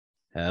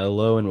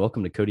Hello and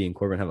welcome to Cody and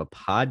Corbin Have a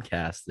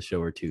Podcast, the show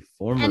where two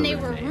former And they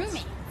were roommates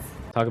roommates.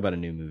 talk about a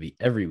new movie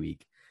every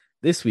week.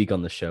 This week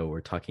on the show,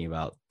 we're talking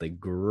about the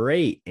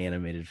great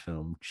animated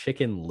film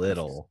Chicken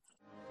Little.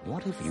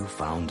 What if you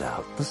found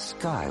out the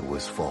sky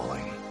was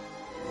falling?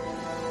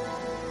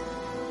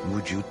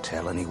 Would you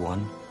tell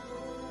anyone?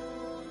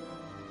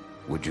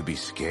 Would you be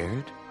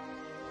scared?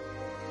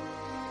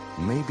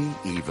 Maybe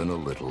even a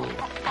little.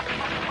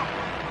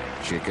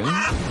 Chicken?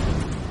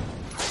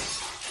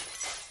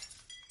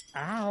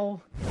 Ow.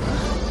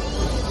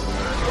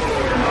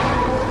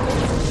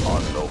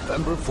 On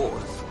November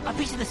 4th. A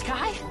piece of the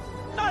sky?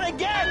 Not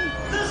again!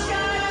 The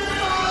sky is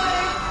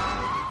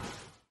falling!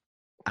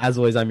 As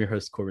always, I'm your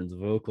host, Corbin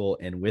Vocal,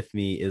 and with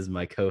me is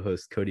my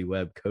co-host, Cody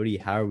Webb. Cody,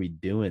 how are we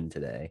doing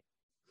today?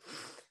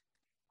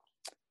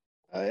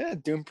 Yeah,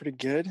 doing pretty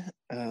good.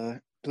 I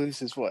believe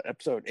this is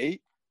episode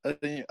 8? I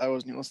think I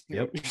wasn't listening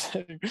to what you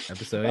said.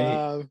 Episode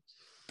 8.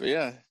 But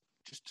yeah,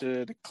 just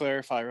to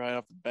clarify right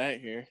off the bat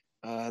here,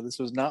 this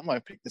was not my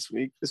pick this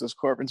week. This was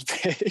Corbin's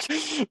pick.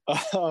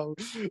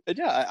 And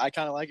yeah, I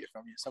kind of like it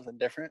from you, something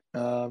different.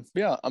 But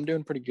yeah, I'm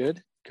doing pretty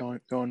good,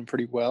 going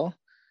pretty well.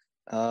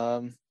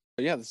 But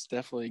yeah, this is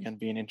definitely going to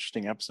be an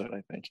interesting episode,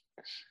 I think.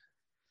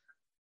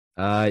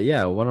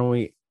 Yeah, why don't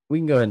we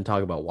can go ahead and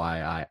talk about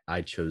why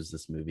I chose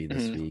this movie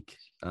this week.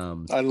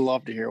 I'd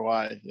love to hear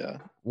why. Yeah.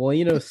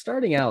 Well,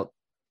 starting out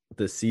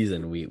this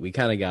season, we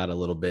kind of got a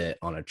little bit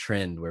on a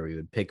trend where we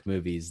would pick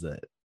movies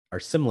that are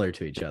similar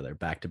to each other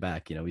back to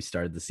back. We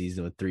started the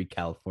season with 3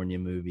 California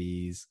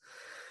movies.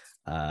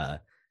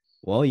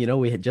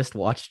 We had just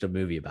watched a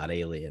movie about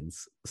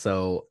aliens,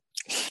 so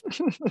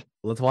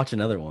let's watch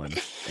another one.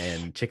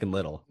 And Chicken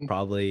Little,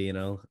 probably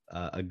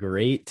a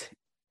great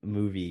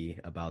movie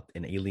about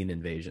an alien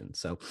invasion.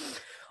 So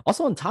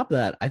also on top of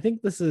that, I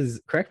think this is,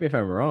 correct me if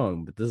I'm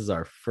wrong, but this is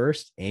our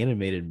first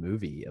animated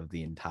movie of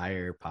the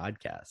entire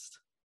podcast.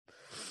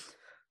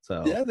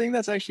 So yeah, I think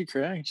that's actually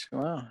correct.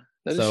 Wow,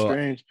 that is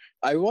strange.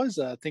 I was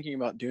thinking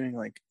about doing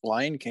like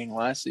Lion King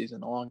last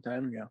season a long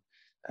time ago.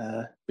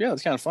 Yeah,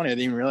 it's kind of funny. I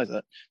didn't even realize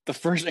that the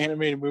first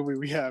animated movie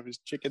we have is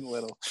Chicken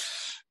Little.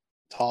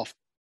 Tough.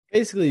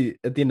 Basically,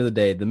 at the end of the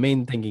day, the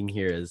main thinking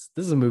here is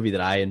this is a movie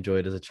that I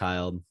enjoyed as a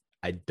child.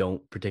 I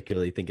don't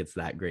particularly think it's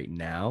that great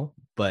now,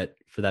 but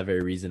for that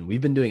very reason,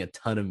 we've been doing a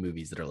ton of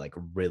movies that are like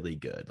really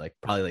good, like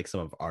probably like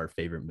some of our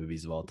favorite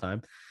movies of all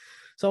time.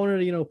 So I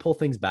wanted to, pull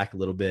things back a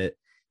little bit,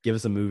 give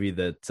us a movie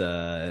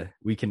that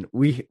we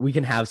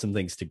can have some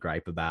things to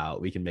gripe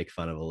about. We can make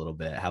fun of a little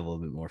bit, have a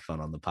little bit more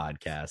fun on the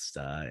podcast,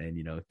 and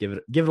give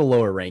it a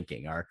lower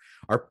ranking.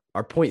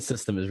 Our point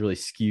system is really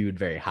skewed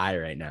very high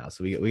right now,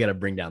 so we got to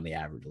bring down the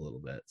average a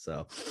little bit.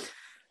 So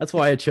that's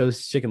why I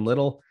chose Chicken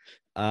Little.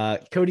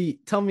 Cody,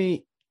 tell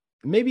me,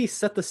 maybe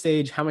set the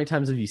stage. How many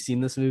times have you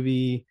seen this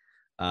movie?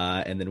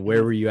 And then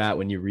where were you at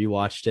when you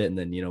rewatched it? And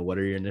then, what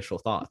are your initial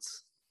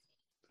thoughts?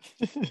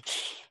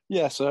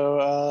 Yeah,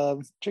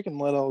 so Chicken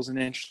Little is an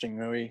interesting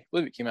movie. I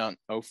believe it came out in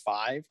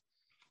 2005.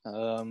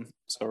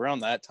 So around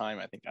that time,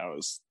 I think I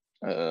was,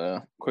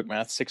 quick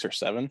math, 6 or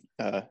 7.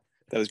 That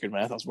was good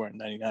math. I was born in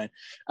 99.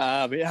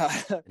 But yeah.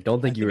 I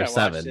don't think you were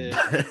 7.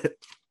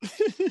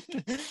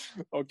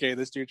 Okay,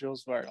 this dude's real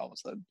smart all of a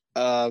sudden.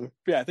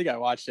 Yeah, I think I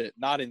watched it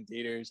not in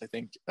theaters. I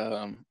think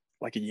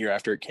like a year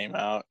after it came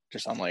out,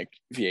 just on like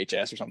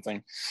VHS or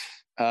something.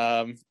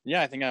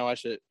 Yeah, I think I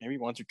watched it maybe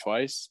once or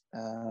twice,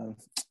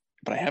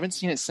 but I haven't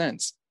seen it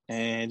since.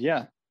 And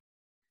yeah,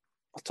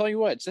 I'll tell you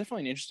what, it's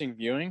definitely an interesting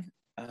viewing.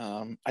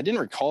 I didn't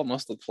recall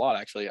most of the plot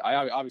actually.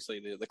 I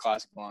obviously the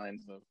classic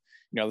lines of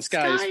the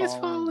sky is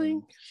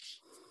falling.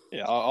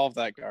 Yeah, all of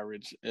that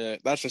garbage.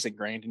 That's just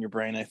ingrained in your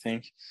brain, I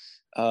think.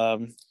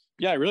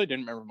 Yeah, I really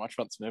didn't remember much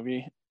about this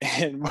movie.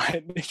 And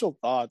my initial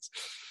thoughts,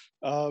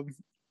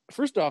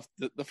 first off,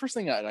 the first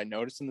thing that I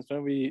noticed in this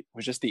movie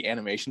was just the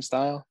animation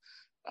style.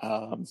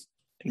 In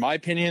my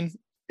opinion,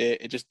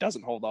 it just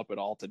doesn't hold up at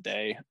all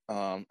today,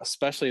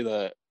 especially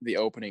the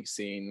opening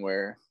scene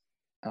where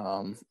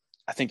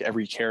I think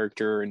every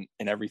character and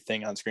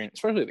everything on screen,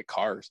 especially the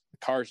cars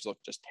look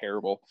just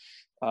terrible.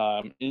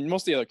 And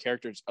most of the other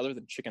characters, other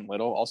than Chicken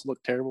Little, also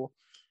look terrible.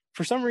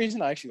 For some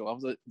reason, I actually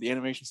love the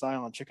animation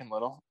style on Chicken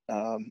Little,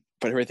 but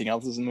everything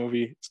else in the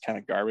movie is kind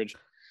of garbage.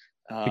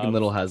 Chicken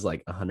Little has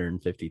like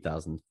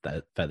 150,000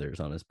 feathers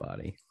on his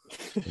body.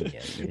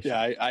 Yeah,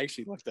 I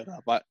actually looked that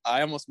up.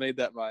 I almost made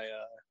that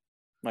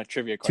my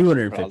trivia question.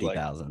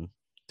 250,000.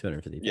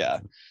 250,000. Yeah,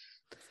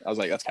 I was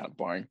like, that's kind of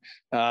boring.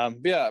 But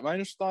yeah, my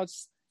initial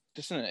thoughts,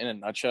 just in a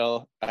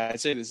nutshell, I'd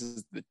say this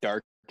is the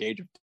dark age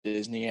of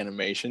Disney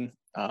animation.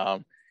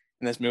 And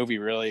this movie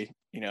really,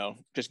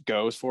 just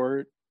goes for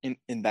it in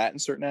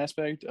certain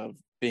aspect of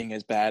being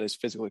as bad as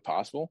physically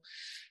possible.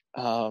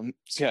 So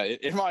yeah,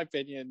 in my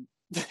opinion,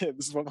 this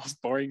is one of the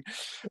most boring,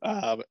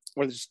 one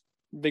of the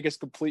biggest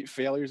complete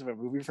failures of a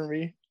movie for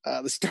me.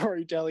 The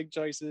storytelling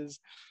choices,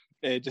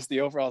 and just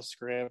the overall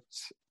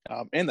script,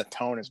 and the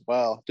tone as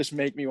well, just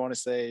make me want to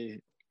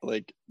say,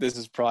 like, this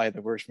is probably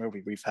the worst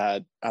movie we've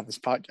had on this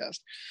podcast,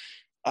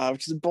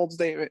 which is a bold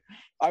statement.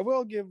 I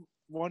will give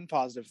one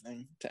positive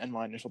thing to end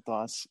my initial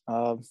thoughts.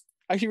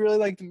 I actually really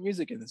like the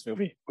music in this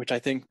movie, which I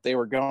think they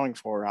were going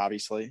for,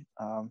 obviously.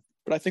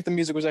 But I think the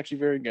music was actually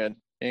very good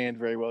and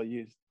very well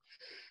used.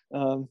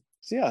 So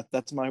yeah,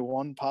 that's my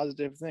one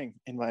positive thing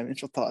in my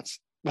initial thoughts.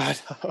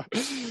 But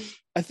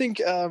I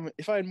think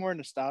if I had more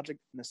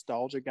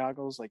nostalgia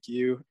goggles like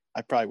you,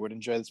 I probably would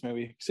enjoy this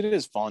movie because it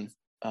is fun.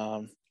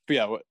 But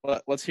yeah,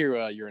 let's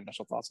hear your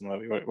initial thoughts on the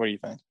movie. What do you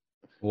think?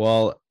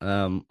 Well,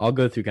 I'll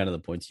go through kind of the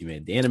points you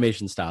made. The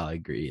animation style, I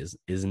agree,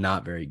 is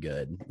not very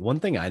good. One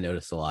thing I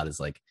noticed a lot is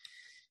like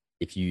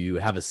if you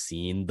have a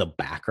scene, the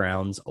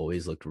backgrounds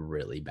always looked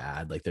really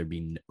bad. Like there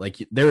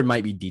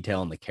might be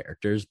detail in the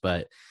characters,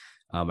 but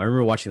I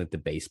remember watching like the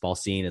baseball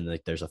scene and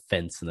like there's a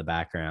fence in the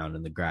background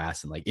and the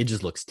grass and like it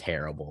just looks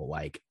terrible.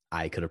 Like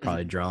I could have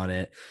probably drawn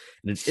it.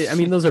 And I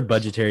mean, those are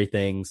budgetary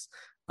things.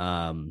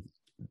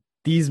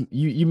 These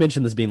you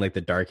mentioned this being like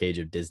the dark age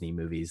of Disney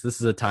movies. This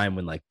is a time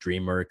when like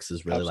DreamWorks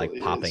is really like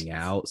popping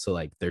out. So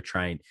like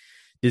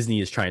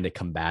Disney is trying to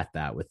combat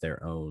that with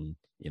their own,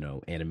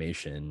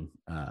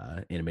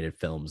 animated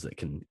films that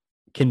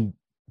can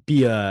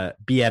be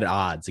at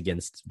odds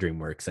against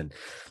DreamWorks. And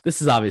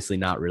this is obviously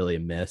not really a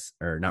miss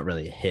or not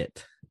really a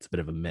hit. It's a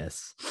bit of a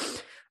miss.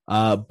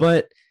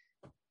 But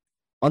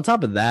on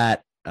top of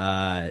that,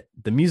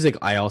 the music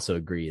I also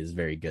agree is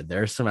very good.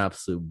 There are some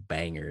absolute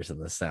bangers in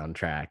the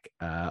soundtrack.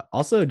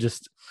 Also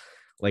just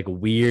like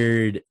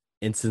weird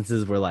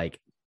instances where like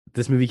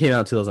this movie came out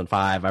in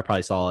 2005. I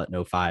probably saw it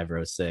in 05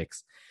 or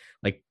 06.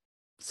 Like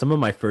some of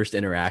my first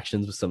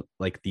interactions with some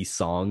like these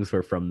songs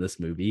were from this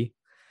movie.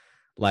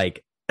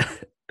 Like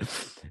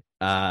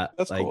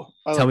that's like cool.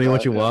 Tell Me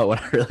What You Want,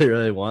 What I Really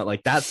Really Want.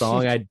 Like that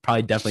song I'd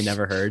probably definitely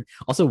never heard.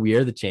 Also, We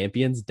Are the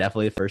Champions,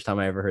 definitely the first time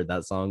I ever heard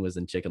that song was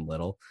in Chicken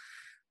Little.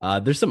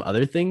 There's some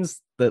other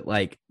things that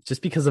like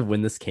just because of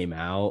when this came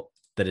out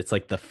that it's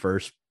like the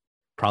first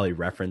probably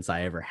reference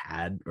I ever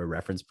had or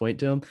reference point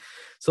to him.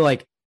 So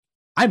like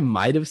I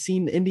might have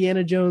seen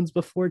Indiana Jones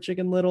before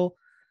Chicken Little,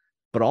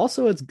 but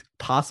also it's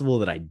possible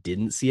that I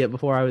didn't see it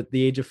before I was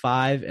the age of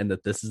 5 and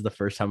that this is the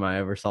first time I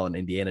ever saw an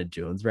Indiana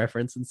Jones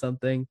reference in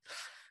something.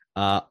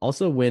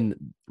 Also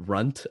when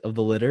Runt of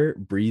the litter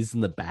breathes in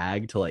the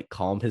bag to like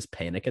calm his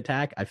panic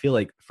attack, I feel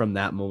like from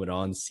that moment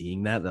on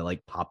seeing that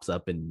like pops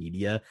up in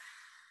media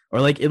or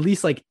like at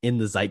least like in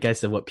the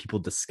zeitgeist of what people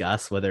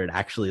discuss, whether it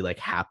actually like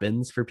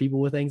happens for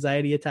people with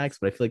anxiety attacks.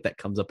 But I feel like that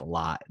comes up a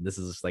lot. And this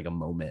is just like a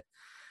moment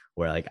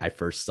where like I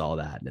first saw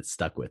that and it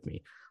stuck with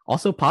me.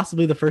 Also,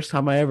 possibly the first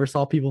time I ever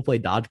saw people play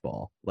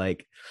dodgeball.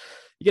 Like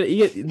you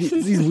get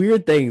these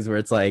weird things where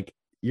it's like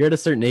you're at a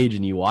certain age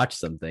and you watch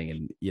something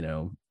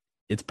and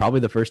it's probably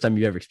the first time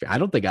you ever experienced. I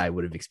don't think I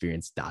would have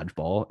experienced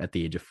dodgeball at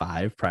the age of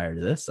 5 prior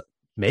to this.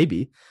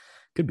 Maybe,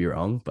 could be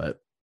wrong, but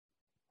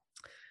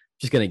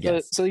just gonna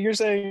guess. So you're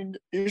saying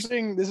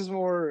this is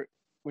more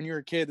when you were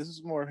a kid. This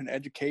is more of an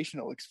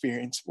educational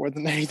experience more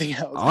than anything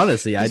else.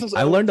 Honestly, I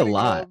learned a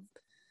lot.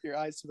 Your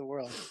eyes to the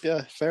world.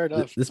 Yeah, fair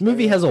enough. This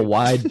movie has a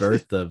wide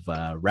berth of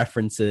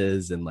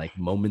references and like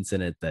moments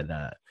in it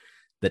that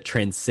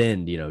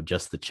transcend,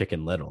 just the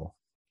Chicken Little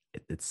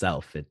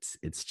itself.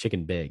 It's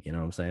Chicken Big. You know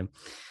what I'm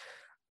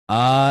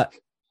saying?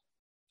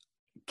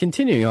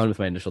 Continuing on with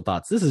my initial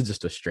thoughts, this is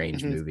just a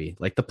strange movie.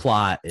 Like the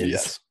plot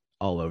is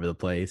all over the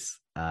place.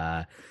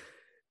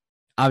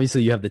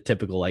 Obviously you have the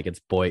typical like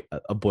it's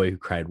a boy who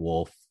cried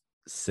wolf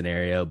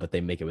scenario, but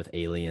they make it with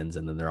aliens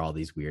and then there are all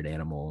these weird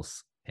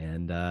animals.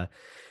 And the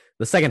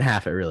second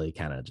half, it really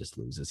kind of just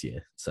loses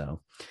you.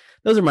 So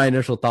those are my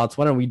initial thoughts.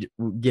 Why don't we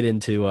get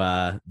into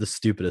the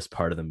stupidest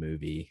part of the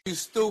movie? You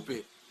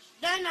stupid.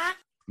 They're not.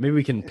 Maybe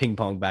we can ping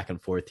pong back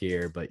and forth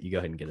here, but you go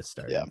ahead and get us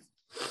started. Yeah.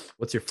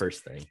 What's your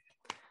first thing?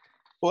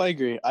 Well, I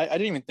agree. I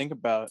didn't even think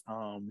about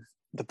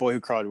the boy who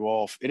cried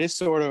wolf. It is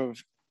sort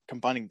of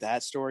combining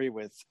that story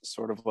with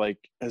sort of like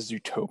a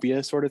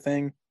Zootopia sort of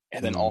thing,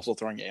 and then also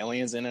throwing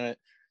aliens in it.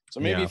 So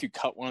maybe if you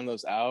cut one of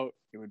those out,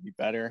 it would be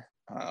better.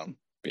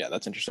 But yeah,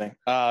 that's interesting.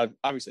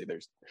 Obviously,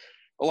 there's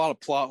a lot of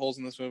plot holes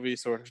in this movie.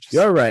 Sort of. Just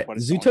You're right.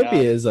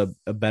 Zootopia is a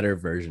better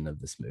version of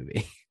this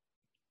movie.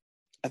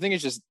 I think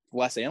it's just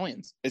less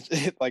aliens.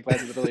 It's like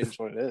that's literally just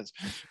what it is.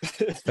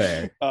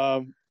 Fair.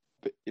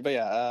 But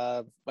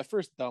yeah, my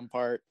first dumb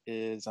part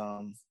is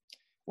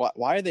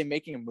why are they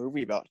making a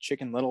movie about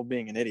Chicken Little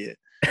being an idiot?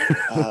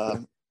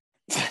 That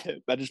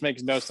just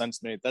makes no sense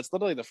to me. That's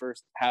literally the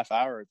first half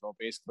hour, though.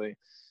 Basically,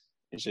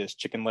 it's just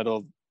Chicken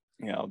Little.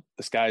 The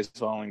sky's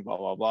falling, blah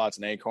blah blah. It's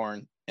an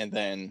acorn, and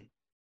then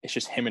it's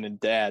just him and his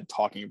dad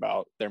talking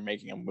about they're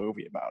making a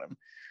movie about him.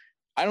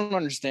 I don't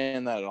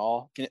understand that at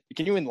all.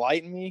 Can you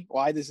enlighten me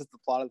why this is the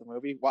plot of the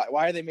movie? Why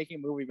are they making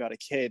a movie about a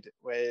kid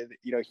when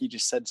he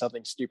just said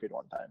something stupid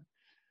one time?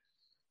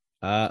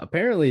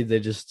 Apparently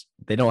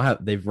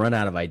they've run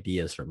out of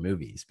ideas for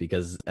movies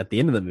because at the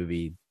end of the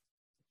movie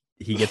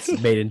he gets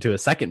made into a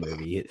second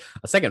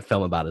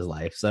film about his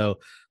life. So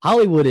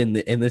Hollywood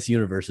in this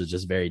universe is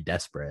just very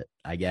desperate,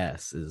 I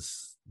guess,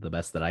 is the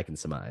best that I can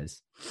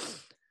surmise.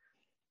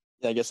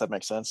 Yeah, I guess that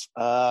makes sense.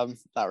 Not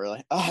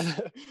really.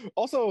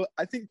 Also,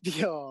 I think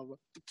the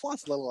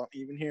plot's a little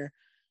uneven here.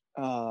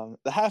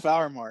 The half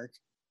hour mark,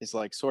 is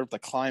like sort of the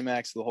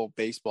climax of the whole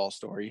baseball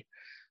story.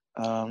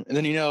 And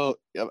then,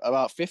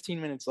 about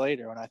 15 minutes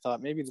later, when I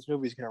thought maybe this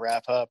movie's going to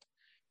wrap up,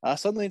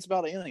 suddenly it's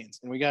about aliens,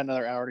 and we got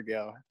another hour to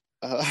go.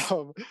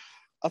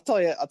 I'll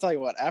tell you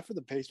what, after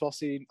the baseball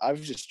scene, I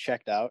was just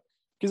checked out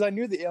because I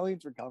knew the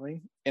aliens were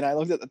coming, and I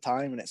looked at the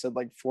time and it said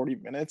like 40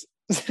 minutes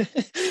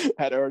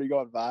had already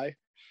gone by,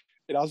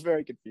 and I was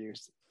very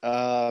confused.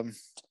 I'll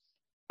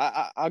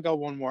go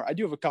one more. I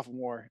do have a couple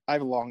more. I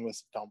have a long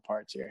list of dumb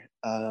parts here.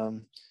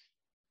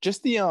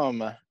 Just the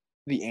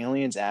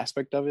aliens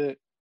aspect of it,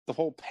 the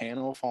whole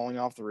panel falling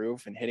off the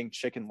roof and hitting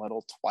Chicken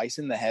Little twice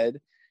in the head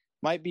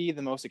might be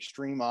the most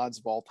extreme odds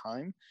of all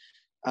time.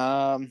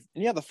 And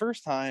yeah, the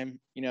first time,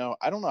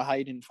 I don't know how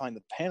you didn't find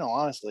the panel,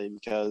 honestly,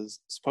 because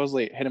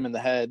supposedly it hit him in the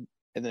head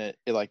and then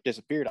it like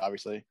disappeared,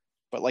 obviously.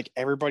 But like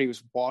everybody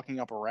was walking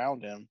up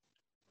around him,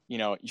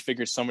 you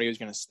figured somebody was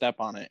going to step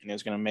on it and it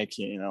was going to make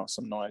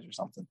some noise or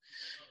something.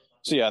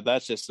 So yeah,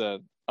 that's just a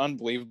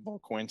unbelievable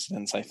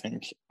coincidence, I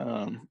think,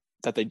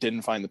 that they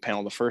didn't find the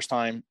panel the first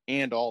time,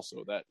 and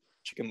also that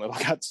Chicken Little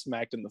got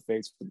smacked in the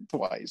face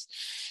twice.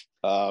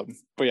 But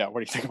yeah, what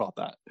do you think about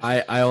that?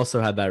 I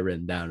also had that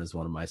written down as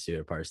one of my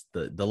favorite parts.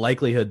 The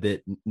likelihood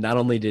that not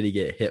only did he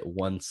get hit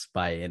once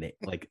by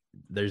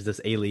there's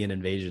this alien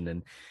invasion,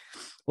 and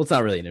well, it's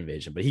not really an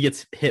invasion, but he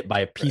gets hit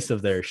by a piece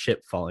of their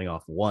ship falling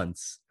off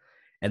once,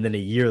 and then a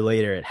year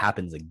later it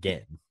happens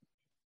again.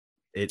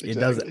 It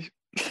doesn't.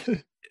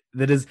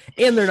 That is,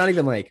 and they're not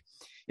even like,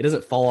 it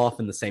doesn't fall off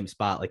in the same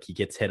spot. Like he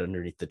gets hit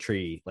underneath the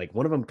tree. Like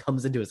one of them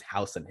comes into his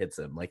house and hits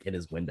him like in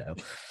his window.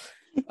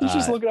 He's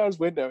just looking out his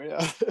window.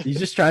 Yeah. He's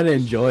just trying to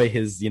enjoy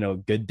his,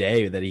 good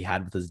day that he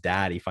had with his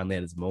dad. He finally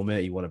had his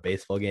moment. He won a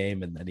baseball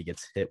game, and then he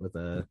gets hit with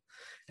an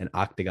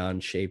octagon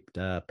shaped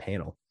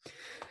panel.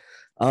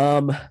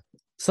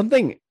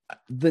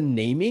 The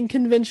naming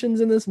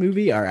conventions in this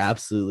movie are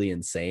absolutely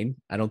insane.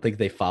 I don't think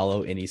they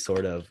follow any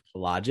sort of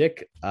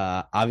logic.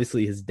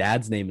 Obviously his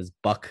dad's name is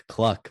Buck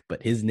Cluck,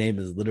 but his name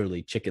is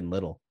literally Chicken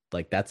Little.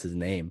 Like that's his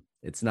name.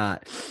 It's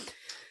not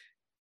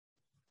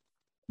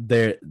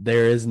there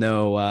is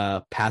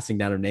no passing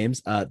down of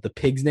names. The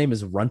pig's name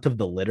is Runt of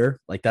the Litter.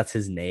 Like that's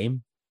his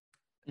name.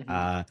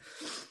 Mm-hmm.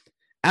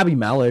 Abby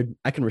Mallard,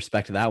 I can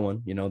respect that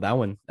one. That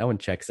one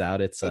checks out.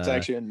 That's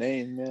actually a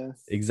name, yeah.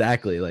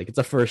 Exactly. Like it's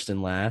a first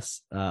and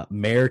last.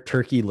 Mayor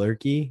Turkey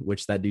Lurkey,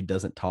 which that dude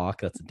doesn't talk.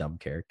 That's a dumb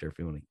character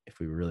if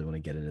we really want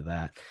to get into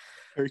that.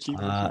 Turkey.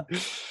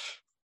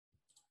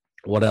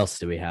 What else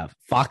do we have?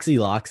 Foxy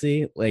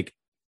Loxy, like,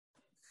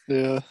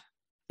 yeah.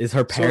 Is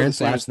her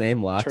parents' last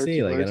name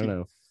Loxy? Like, I don't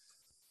know.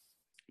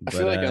 I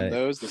feel like on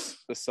those,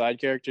 the side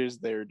characters,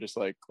 they're just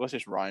like, let's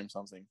just rhyme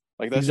something.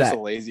 Like that's just the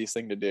laziest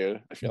thing to do.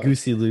 I feel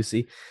Goosey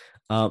Lucy.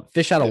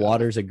 Fish Out of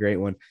Water is a great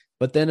one.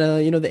 But then,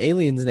 the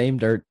aliens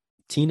named are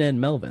Tina and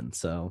Melvin.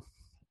 So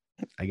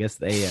I guess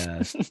they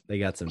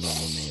got some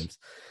normal names.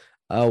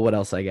 What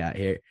else I got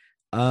here?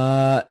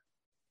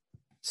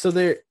 So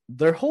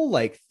their whole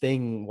like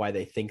thing why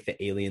they think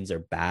the aliens are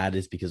bad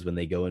is because when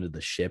they go into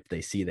the ship,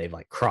 they see they've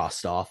like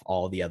crossed off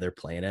all the other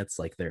planets,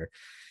 like they're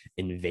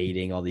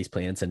invading all these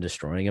planets and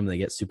destroying them. They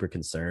get super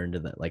concerned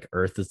that like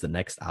Earth is the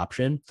next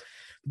option.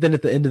 But then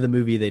at the end of the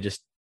movie, they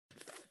just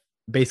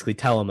basically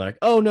tell them like,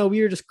 oh no,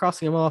 we were just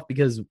crossing them off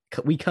because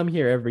we come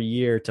here every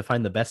year to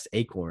find the best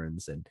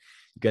acorns, and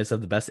you guys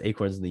have the best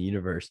acorns in the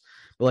universe.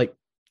 But like,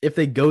 if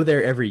they go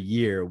there every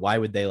year, why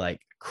would they like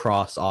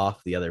cross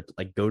off the other,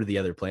 like go to the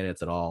other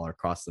planets at all or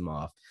cross them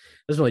off?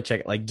 Doesn't really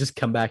check it. Like just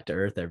come back to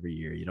Earth every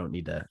year. You don't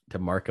need to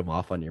mark them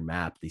off on your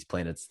map, these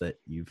planets that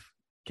you've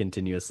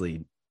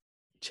continuously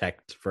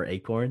checked for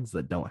acorns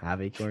that don't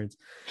have acorns.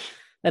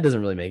 That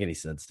doesn't really make any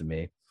sense to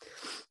me.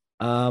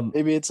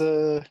 Maybe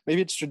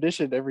it's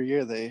tradition every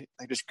year. They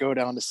just go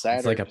down to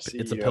Saturn.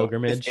 It's a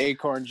pilgrimage.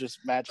 Acorns just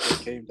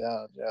magically came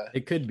down. Yeah,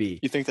 it could be.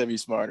 You think they'd be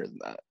smarter than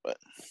that, but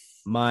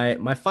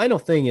my final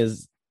thing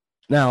is,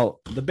 now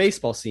the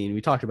baseball scene,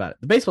 we talked about it.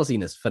 The baseball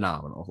scene is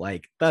phenomenal.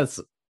 Like that's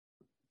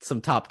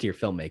some top tier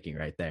filmmaking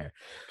right there.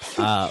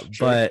 Sure.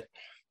 But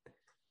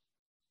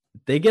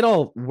they get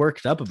all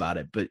worked up about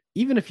it. But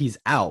even if he's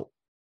out,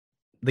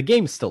 the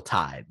game's still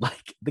tied.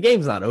 Like the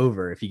game's not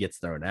over if he gets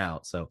thrown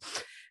out. So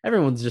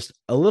everyone's just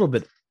a little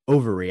bit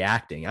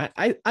overreacting.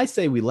 I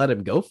say we let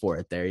him go for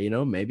it there.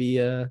 Maybe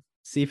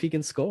see if he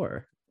can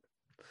score.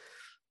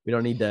 We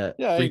don't need to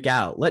freak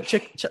out. Let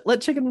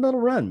Chicken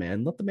Little run,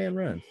 man. Let the man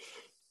run.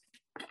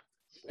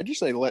 I just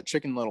say let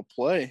Chicken Little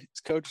play. His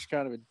coach is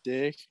kind of a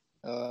dick.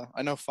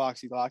 I know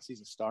Foxy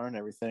Loxy's a star and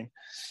everything.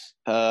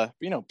 But,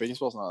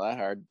 baseball's not that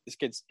hard. This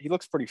he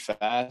looks pretty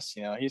fast.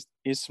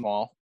 He's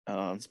small.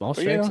 Small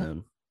strike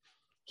zone.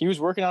 He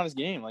was working on his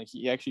game. Like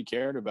he actually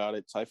cared about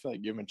it. So I feel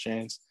like give him a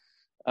chance.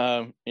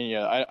 And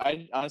yeah,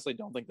 I honestly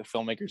don't think the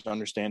filmmakers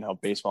understand how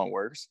baseball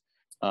works.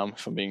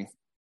 If I'm being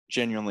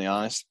genuinely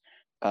honest.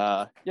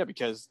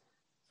 Because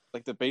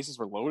like the bases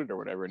were loaded or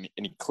whatever, and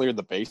he cleared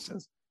the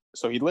bases.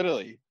 So he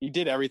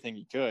did everything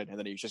he could, and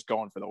then he was just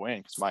going for the win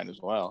because might as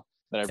well.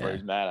 Then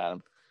everybody's mad at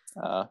him.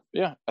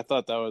 I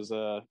thought that was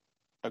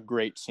a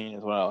great scene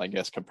as well, I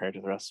guess, compared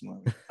to the rest of the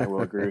movie. I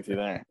will agree with you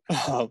there.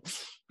 But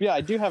yeah,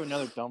 I do have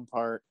another dumb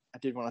part I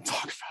did want to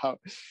talk about.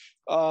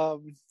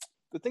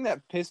 The thing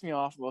that pissed me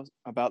off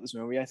about this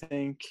movie, I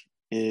think,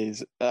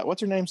 is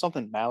what's her name?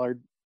 Something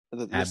Mallard,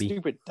 the Abby.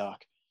 stupid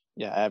duck.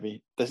 Yeah,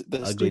 Abby, the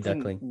Ugly stupid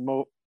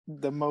duckling.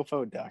 the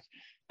mofo duck.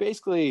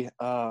 Basically,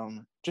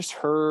 just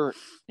her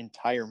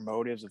entire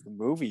motives of the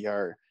movie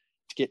are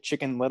to get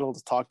Chicken Little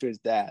to talk to his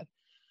dad.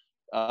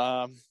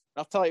 I'll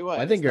tell you what.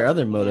 I It's think her none of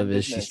other their damn motive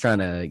is she's business. trying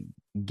to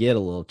get a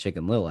little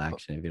Chicken Little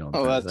action, if you know what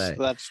I'm Oh, trying to say.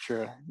 that's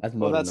true. That's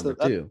Well, motive that's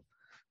number two.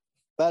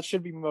 that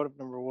should be motive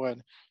number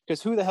one.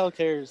 Because who the hell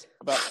cares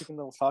about Chicken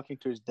Little talking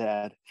to his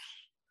dad?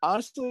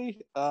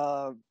 Honestly,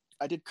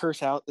 I did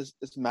curse out this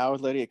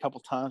Mallard lady a couple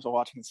times while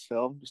watching this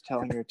film, just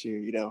telling her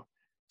to,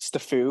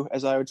 staffu,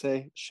 as I would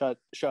say, shut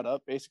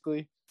up,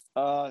 basically.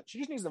 She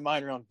just needs to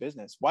mind her own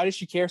business. Why does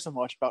she care so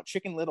much about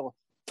Chicken Little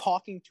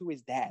talking to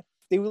his dad?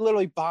 They were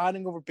literally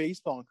bonding over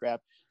baseball and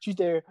crap. She's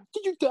there.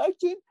 Did you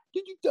text him?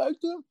 Did you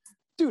text him?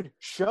 Dude,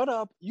 shut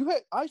up.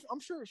 I'm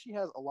sure she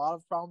has a lot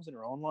of problems in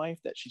her own life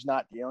that she's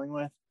not dealing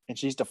with, and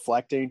she's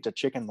deflecting to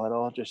Chicken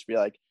Little, just to be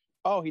like,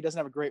 oh, he doesn't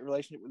have a great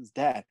relationship with his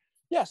dad.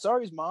 Yeah,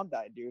 sorry his mom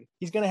died, dude.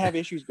 He's gonna have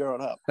issues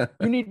growing up.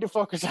 You need to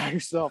focus on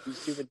yourself, you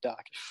stupid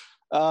duck.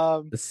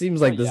 It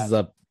seems like this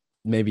is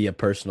maybe a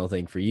personal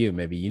thing for you.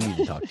 Maybe you need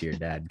to talk to your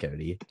dad,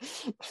 Cody.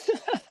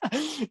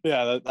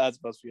 Yeah, that's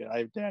supposed to be it. I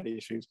have daddy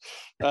issues.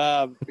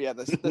 Yeah,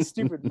 the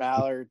stupid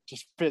Mallard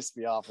just pissed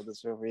me off with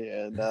this movie,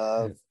 and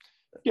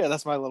yeah,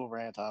 that's my little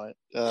rant on it.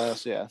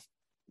 So yeah,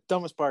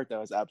 dumbest part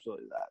though is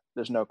absolutely that.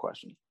 There's no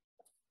question.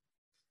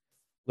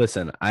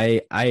 Listen,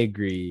 I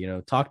agree.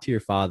 Talk to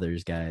your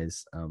fathers,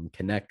 guys.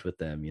 Connect with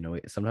them.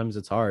 Sometimes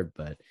it's hard,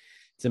 but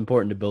it's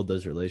important to build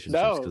those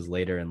relationships because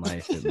later in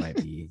life it might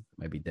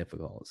be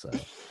difficult. So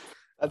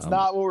that's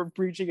not what we're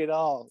preaching at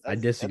all. I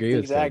disagree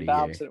with exact Cody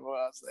opposite here. of what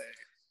I'm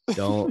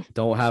saying.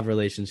 Don't have a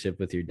relationship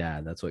with your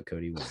dad. That's what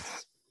Cody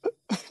wants.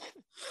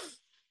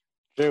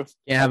 True.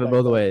 Can't have it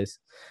both ways.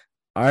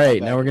 All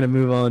right, now we're gonna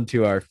move on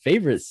to our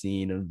favorite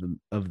scene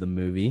of the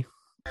movie.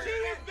 She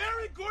is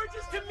very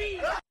gorgeous to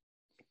me.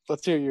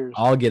 Let's hear yours.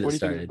 I'll get what it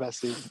started. Best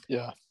scene?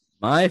 Yeah.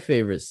 My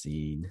favorite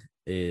scene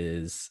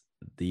is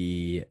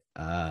the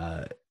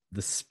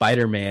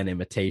Spider-Man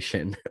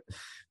imitation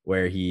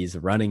where he's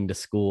running to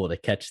school to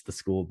catch the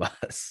school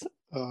bus.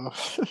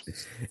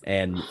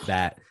 And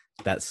that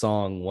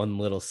song One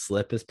Little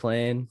Slip is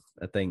playing.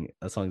 That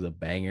song's a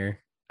banger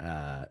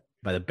by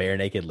the Bare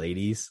Naked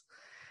Ladies.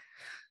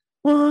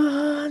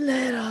 One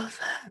little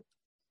slip.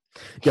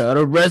 Got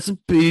a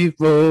recipe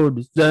for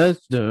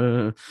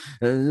disaster.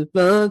 I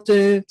don't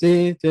think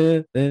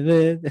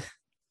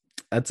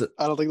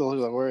those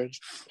are the words.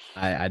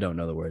 I don't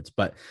know the words,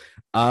 but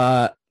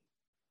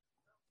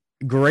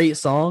great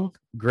song,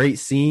 great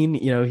scene.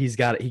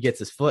 He gets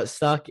his foot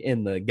stuck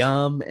in the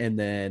gum and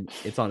then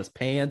it's on his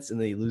pants and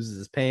then he loses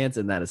his pants,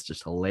 and that is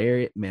just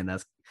hilarious. Man,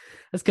 that's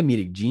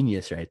comedic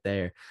genius right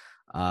there.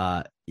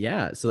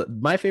 Yeah, so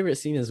my favorite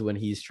scene is when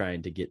he's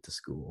trying to get to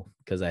school,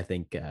 because I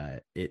think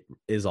it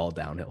is all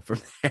downhill from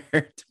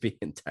there, to be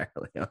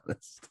entirely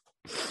honest.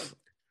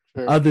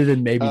 Sure. Other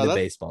than maybe the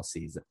baseball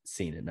scene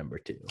at number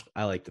 2.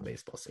 I like the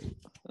baseball scene.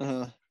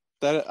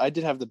 That I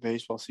did have the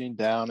baseball scene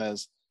down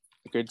as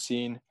a good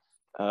scene.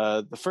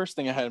 The first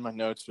thing I had in my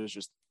notes was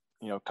just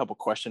a couple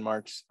question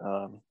marks.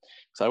 So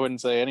I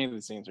wouldn't say any of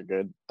the scenes are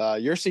good.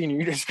 Your scene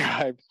you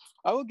described,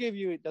 I will give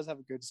you, it does have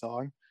a good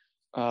song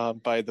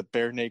by the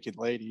Bare Naked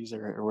Ladies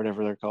or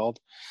whatever they're called.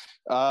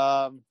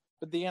 But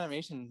the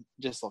animation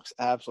just looks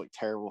absolutely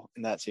terrible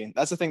in that scene.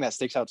 That's the thing that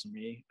sticks out to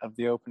me of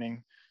the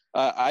opening.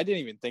 I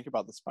didn't even think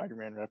about the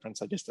Spider-Man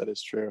reference. I guess that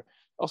is true.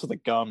 Also, the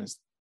gum is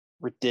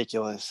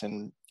ridiculous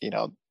and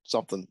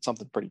something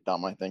pretty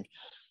dumb, I think.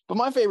 But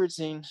my favorite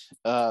scene,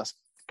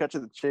 cut to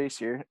the chase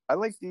here, I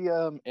like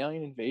the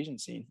alien invasion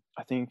scene.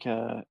 I think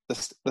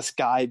the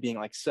sky being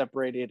like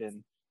separated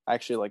and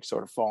actually like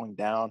sort of falling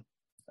down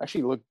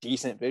actually looked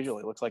decent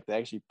visually. It looks like they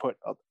actually put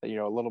a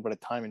little bit of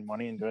time and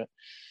money into it.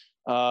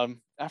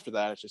 After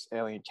that, it's just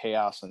alien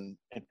chaos and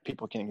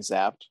people getting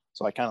zapped.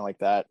 So I kind of like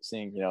that,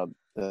 seeing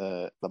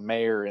the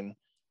mayor and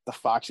the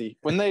Foxy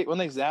when they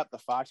zapped the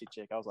Foxy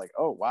chick. I was like,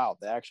 oh wow,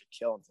 they're actually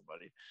killing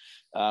somebody.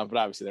 But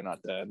obviously they're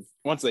not dead.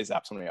 Once they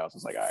zap somebody else,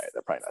 it's like, all right,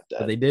 they're probably not dead.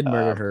 But they did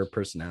murder her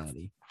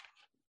personality.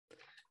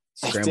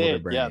 Scrambled her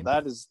brain. Yeah,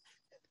 that is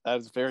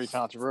very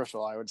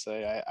controversial, I would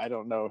say. I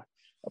don't know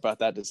about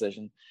that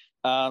decision.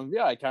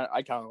 Yeah, I kind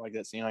of like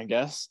that scene, I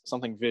guess.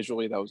 Something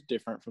visually that was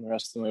different from the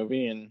rest of the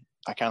movie, and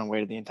I kind of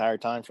waited the entire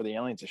time for the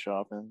aliens to show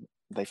up, and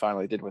they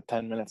finally did with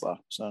 10 minutes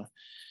left. So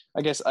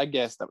I guess that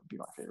would be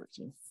my favorite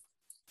scene.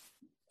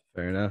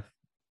 Fair enough.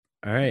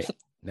 All right.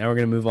 Now we're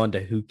going to move on to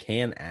who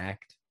can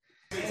act.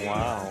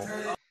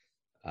 Wow.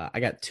 I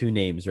got 2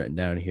 names written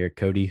down here.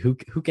 Cody, who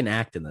can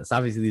act in this?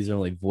 Obviously, these are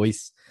only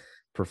voice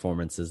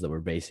performances that we're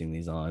basing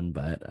these on,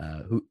 but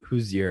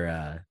who's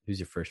your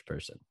first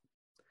person?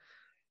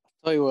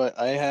 I'll tell you what,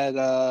 I had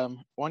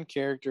one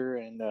character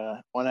and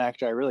one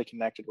actor I really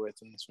connected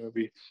with in this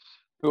movie.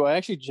 who I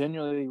actually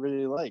genuinely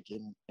really like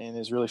and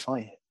is really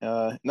funny.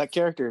 And that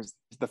character is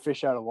the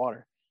fish out of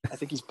water. I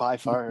think he's by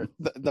far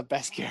the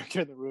best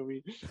character in the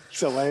movie. He's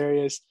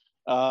hilarious.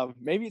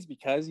 Maybe it's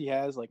because he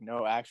has like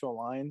no actual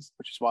lines,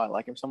 which is why I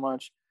like him so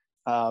much.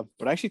 But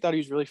I actually thought he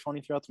was really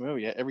funny throughout the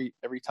movie.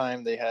 Every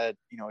time they had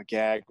a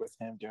gag with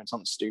him doing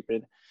something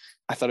stupid,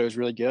 I thought it was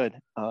really good.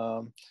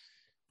 The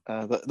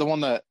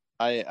one that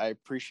I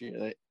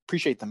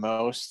appreciate the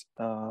most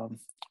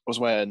was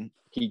when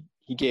he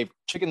gave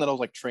Chicken Little's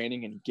like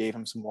training and he gave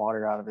him some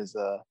water out of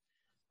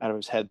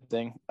his head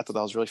thing. I thought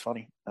that was really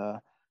funny.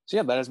 So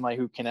yeah, that is my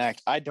Who Can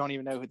Act. I don't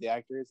even know who the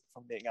actor is, if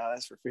I'm being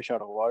honest, for Fish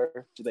Out of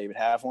Water. Do they even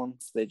have one? Do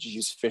they just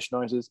use fish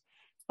noises?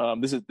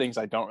 This is things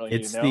I don't really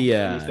need to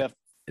know.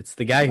 It's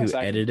the guy who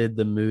edited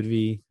the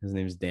movie. His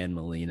name is Dan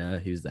Molina.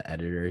 He was the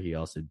editor. He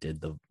also did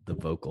the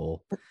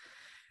vocal.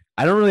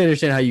 I don't really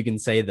understand how you can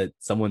say that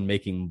someone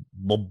making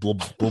blub,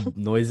 blub, blub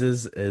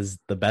noises is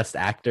the best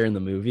actor in the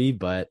movie,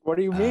 but what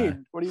do you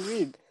mean? What do you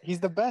mean? He's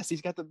the best.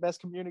 He's got the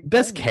best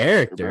best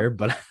character,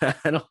 but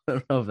I don't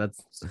know if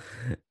that's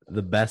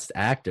the best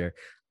actor.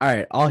 All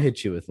right, I'll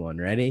hit you with one.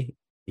 Ready?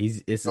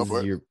 This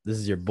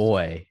is your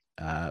boy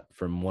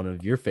from one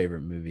of your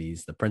favorite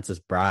movies, The Princess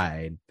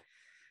Bride.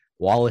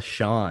 Wallace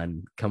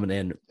Shawn coming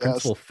in,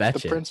 Principal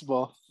Fetchit. The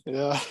principal,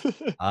 yeah.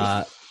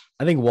 I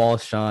think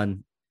Wallace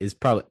Shawn is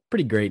probably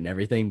pretty great in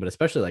everything, but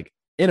especially like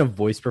in a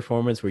voice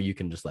performance where you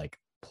can just like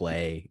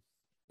play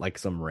like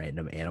some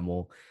random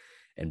animal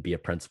and be a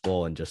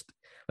principal, and just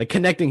like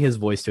connecting his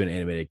voice to an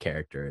animated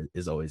character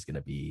is always going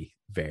to be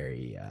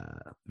very,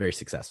 very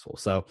successful.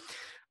 So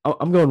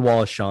I'm going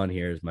Wallace Shawn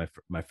here as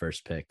my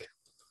first pick.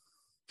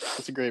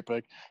 That's a great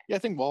pick. Yeah, I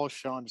think Wallace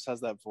Shawn just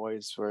has that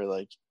voice where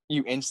like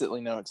you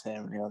instantly know it's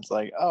him. It's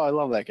like, oh, I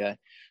love that guy.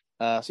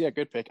 So yeah,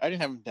 good pick. I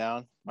didn't have him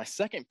down. My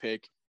second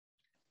pick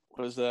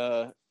was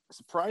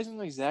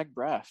surprisingly Zach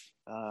Braff.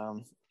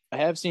 I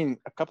have seen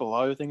a couple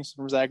of other things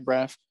from Zach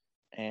Braff,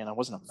 and I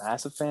wasn't a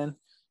massive fan.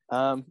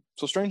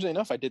 So strangely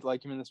enough, I did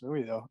like him in this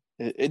movie though.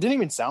 It didn't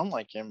even sound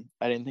like him.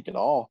 I didn't think at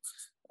all.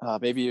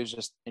 Maybe it was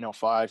just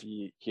 5.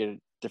 He had a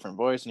different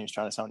voice and he was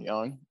trying to sound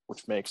young,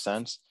 which makes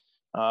sense.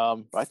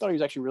 But I thought he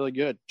was actually really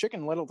good.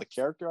 Chicken Little, the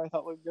character, I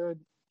thought looked good.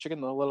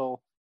 Chicken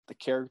Little, the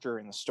character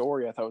and the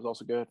story, I thought was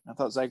also good. I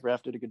thought Zach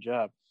Braff did a good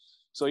job.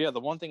 So yeah, the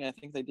one thing I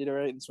think they did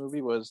right in this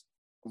movie was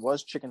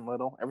Chicken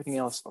Little. Everything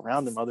else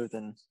around him, other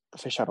than the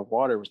fish out of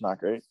water, was not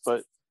great.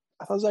 But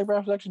I thought Zach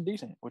Braff was actually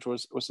decent, which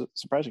was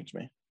surprising to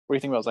me. What do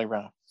you think about Zach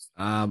Braff?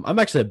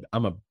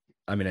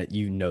 I mean,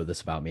 you know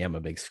this about me. I'm a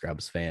big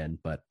Scrubs fan,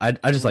 but I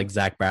just like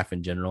Zach Braff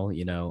in general.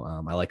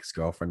 I like his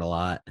girlfriend a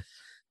lot.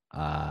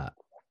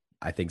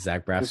 I think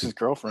Zach Braff is his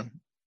girlfriend,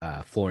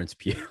 Florence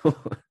Pugh.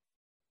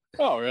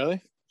 Oh,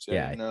 really? So,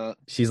 yeah,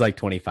 she's like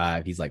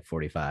 25. He's like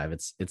 45.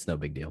 It's no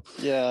big deal.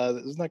 Yeah,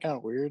 isn't that kind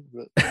of weird?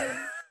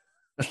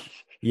 But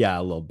yeah,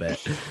 a little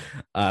bit.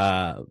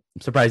 I'm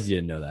surprised you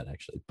didn't know that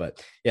actually.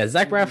 But yeah,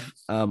 Zach Braff.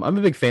 I'm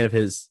a big fan of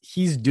his.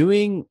 He's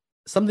doing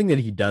something that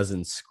he does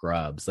in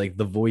Scrubs. Like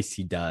the voice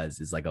he does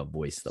is like a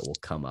voice that will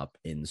come up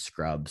in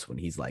Scrubs when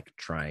he's like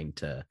trying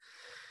to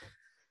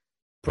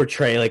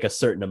portray like a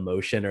certain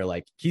emotion, or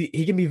like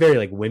he can be very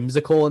like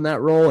whimsical in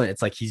that role, and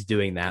it's like he's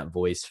doing that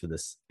voice for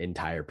this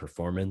entire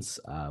performance.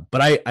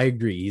 But I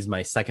agree, he's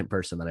my second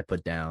person that I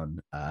put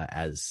down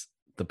as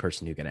the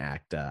person who can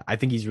act. I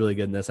think he's really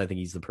good in this. I think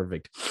he's the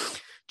perfect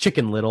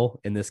Chicken Little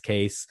in this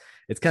case.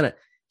 It's kind of,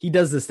 he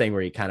does this thing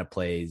where he kind of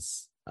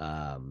plays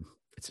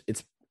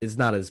it's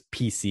not as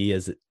PC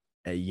as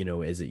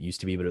as it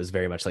used to be, but it was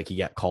very much like he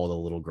got called a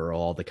little girl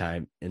all the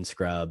time in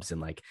Scrubs, and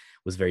like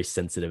was very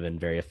sensitive and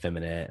very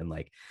effeminate, and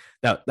like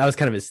that was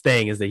kind of his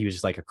thing, is that he was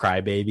just like a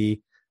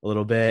crybaby a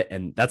little bit,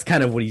 and that's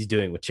kind of what he's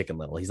doing with Chicken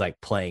Little. He's like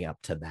playing up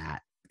to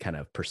that kind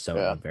of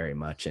persona very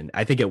much, and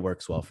I think it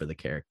works well for the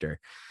character.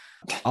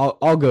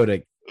 I'll go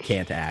to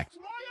Can't Act,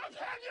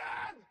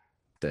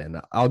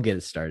 and I'll get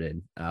it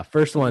started.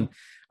 First one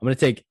I'm gonna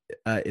take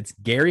it's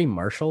Gary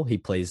Marshall. He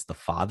plays the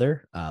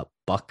father,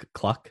 Buck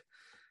Cluck.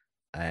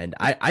 And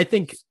I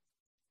think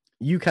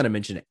you kind of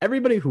mentioned it.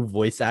 Everybody who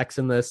voice acts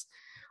in this,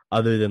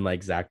 other than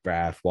like Zach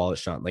Braff, Wallace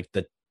Shawn, like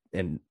the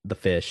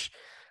fish,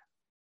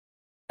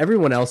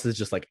 everyone else is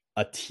just like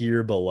a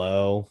tier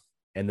below,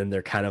 and then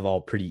they're kind of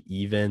all pretty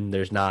even.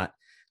 There's not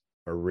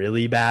a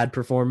really bad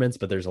performance,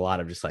 but there's a lot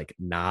of just like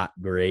not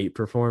great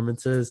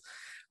performances.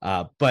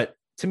 But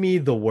to me,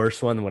 the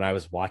worst one, when I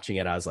was watching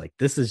it, I was like,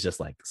 this is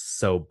just like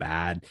so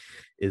bad,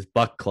 is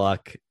Buck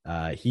Cluck.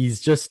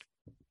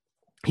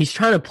 He's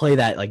trying to play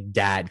that like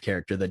dad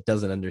character that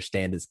doesn't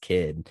understand his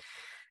kid.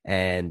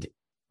 And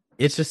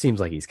it just seems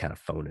like he's kind of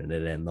phoning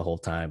it in the whole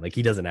time. Like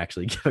he doesn't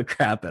actually give a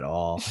crap at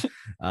all.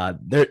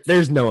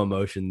 There's no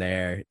emotion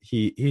there.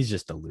 He's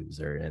just a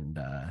loser. And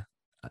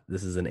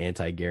this is an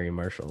anti-Gary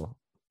Marshall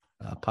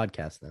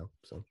podcast now.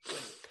 So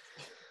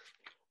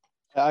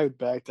I would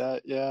back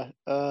that. Yeah.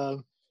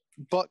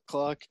 Buck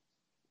Cluck,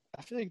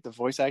 I feel like the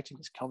voice acting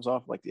just comes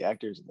off like the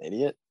actor's an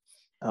idiot.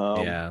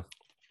 Yeah.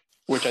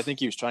 Which I think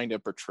he was trying to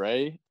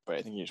portray, but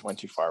I think he just went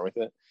too far with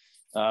it.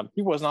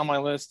 He wasn't on my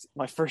list.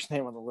 My first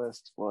name on the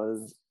list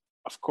was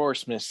of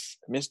course,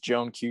 Miss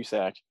Joan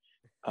Cusack,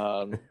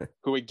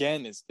 who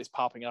again is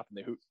popping up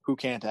in the who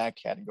can't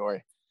act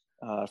category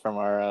from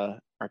our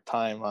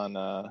time on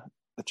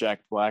the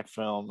Jack Black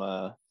film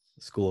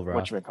School of Rock.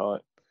 What you call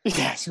it?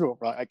 Yeah, School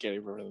of Rock. I can't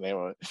even remember the name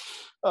of it.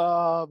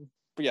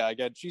 But yeah,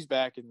 again, she's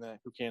back in the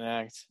Who Can't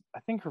Act. I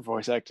think her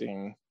voice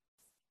acting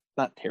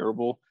not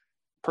terrible.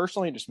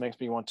 Personally, it just makes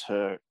me want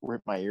to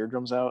rip my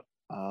eardrums out.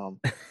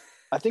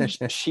 I think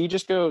she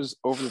just goes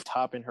over the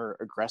top in her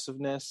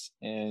aggressiveness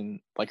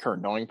and like her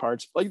annoying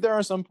parts. Like there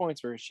are some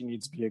points where she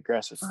needs to be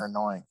aggressive or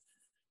annoying,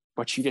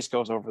 but she just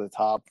goes over the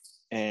top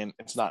and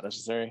it's not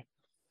necessary.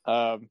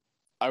 I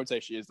would say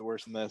she is the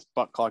worst in this.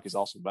 Butt Clock is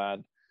also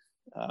bad.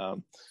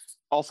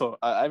 Also,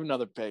 I have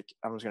another pick.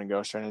 I'm just gonna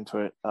go straight into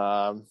it.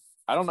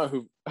 I don't know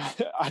who.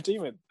 I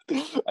didn't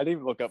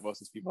even look up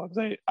most of these people.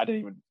 I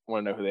didn't even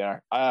want to know who they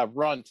are.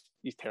 Runt,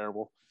 he's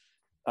terrible.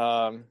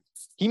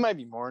 He might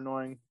be more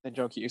annoying than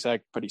Joan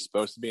Cusack, but he's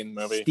supposed to be in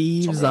the movie.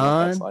 Steve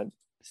Zahn.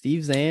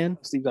 Steve Zahn.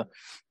 Steve Zahn.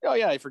 Oh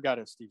yeah, I forgot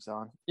it was Steve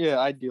Zahn. Yeah,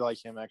 I do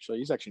like him actually.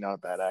 He's actually not a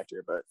bad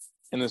actor, but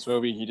in this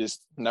movie, he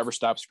just never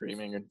stops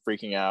screaming and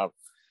freaking out.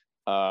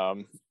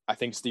 I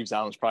think Steve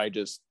Zahn was probably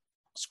just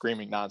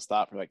screaming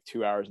nonstop for like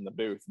 2 hours in the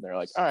booth, and they're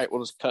like, "All right,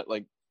 we'll just cut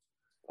like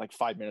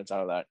 5 minutes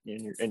out of that,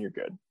 and you're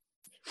good.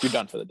 You're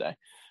done for the day."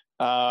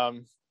 I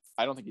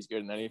don't think he's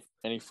good in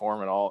any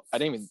form at all. I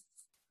didn't even.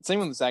 Same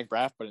with Zach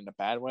Braff, but in a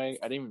bad way.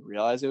 I didn't even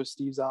realize it was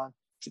Steve Zahn.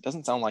 It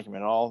doesn't sound like him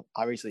at all.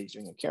 Obviously, he's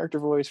doing a character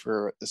voice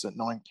for this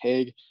annoying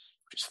pig,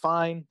 which is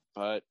fine,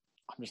 but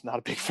I'm just not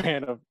a big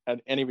fan of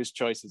any of his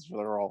choices for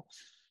the role.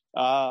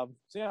 So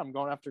yeah, I'm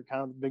going after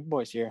kind of the big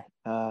boys here.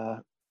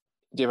 Do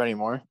you have any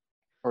more?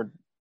 Or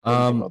what do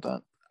you think about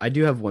that? I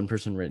do have one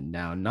person written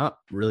down, not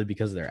really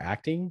because of their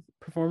acting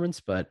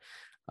performance, but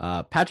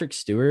Patrick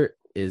Stewart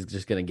is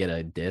just gonna get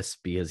a diss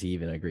because he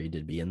even agreed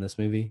to be in this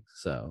movie.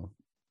 So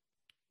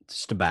it's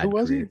just a bad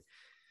career.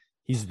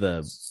 He's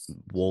the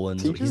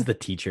Woolens. Teacher? He's the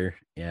teacher.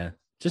 Yeah,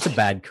 just a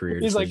bad career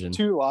He's decision. like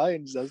 2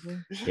 lines,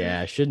 doesn't he?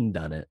 Yeah, shouldn't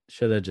done it.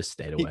 Should have just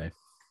stayed away. He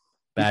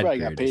Bad probably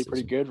career got paid decision.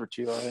 pretty good for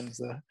 2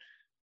 lines.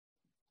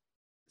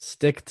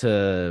 Stick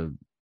to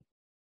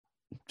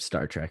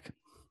Star Trek.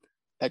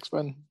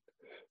 X-Men.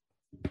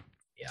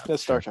 Yeah, That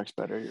Star Trek's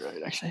better. You're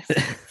right, actually.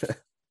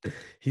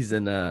 He's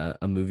in a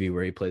movie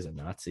where he plays a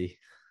Nazi,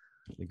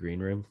 The Green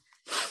Room.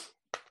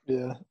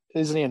 Yeah,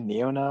 isn't he a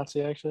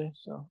neo-Nazi actually?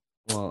 So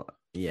Well,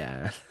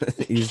 yeah,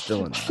 he's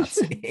still a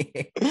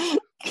Nazi.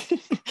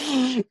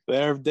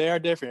 they are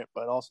different,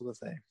 but also the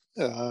same.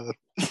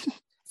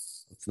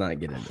 Let's not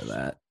get into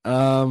that.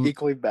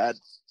 Equally bad.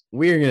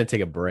 We're gonna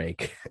take a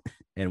break,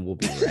 and we'll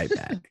be right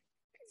back.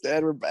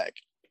 And we're back.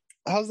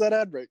 How's that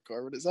ad break,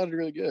 Corbin? It sounded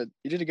really good.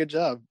 You did a good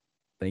job.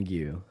 Thank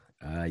you.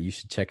 You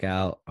should check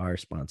out our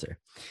sponsor.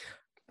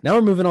 Now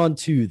we're moving on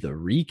to the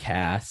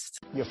recast.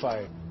 You're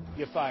fired.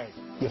 You're fired.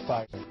 You're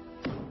fired.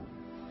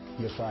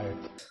 You're fired.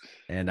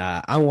 And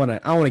I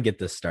wanna get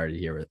this started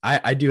here.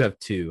 I do have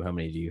 2. How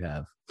many do you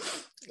have?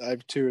 I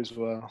have 2 as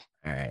well.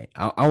 All right.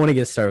 I want to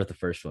get started with the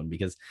first one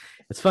because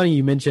it's funny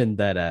you mentioned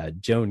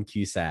that Joan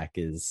Cusack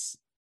is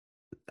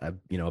a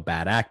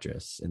bad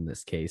actress in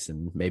this case,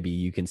 and maybe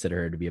you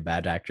consider her to be a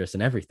bad actress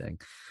in everything.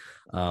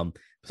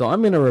 So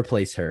I'm going to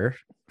replace her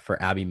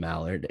for Abby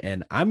Mallard,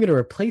 and I'm going to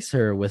replace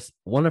her with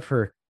one of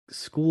her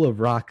School of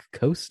Rock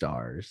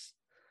co-stars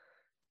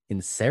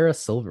in Sarah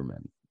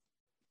Silverman.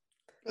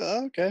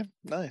 Okay,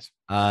 nice.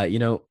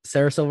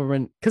 Sarah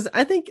Silverman, because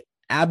I think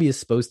Abby is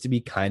supposed to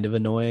be kind of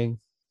annoying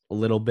a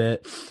little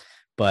bit,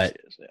 but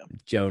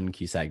Joan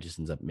Cusack just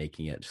ends up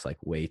making it just like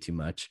way too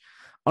much.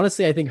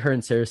 Honestly, I think her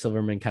and Sarah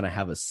Silverman kind of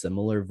have a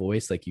similar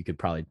voice. Like you could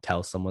probably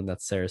tell someone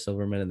that's Sarah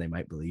Silverman and they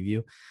might believe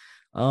you.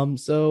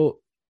 So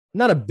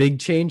not a big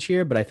change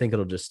here, but I think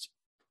it'll just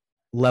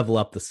level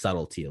up the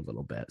subtlety a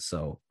little bit.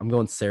 So I'm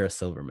going Sarah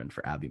Silverman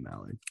for Abby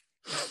Mallard.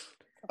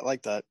 I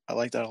like that. I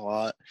like that a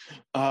lot.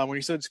 When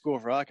you said School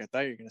of Rock, I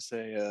thought you were going to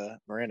say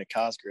Miranda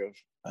Cosgrove.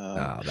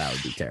 That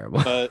would be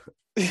terrible. But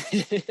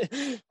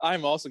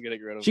I'm also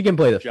getting rid of. She can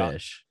play the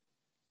fish.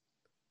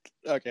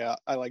 Okay,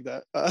 I like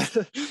that.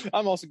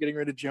 I'm also getting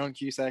rid of Joan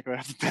Cusack right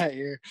off the bat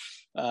here.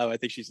 I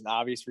think she's an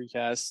obvious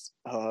recast.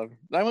 I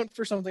went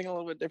for something a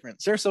little bit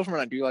different. Sarah Silverman,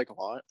 I do like a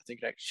lot. I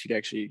think she'd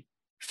actually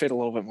fit a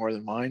little bit more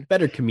than mine.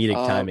 Better comedic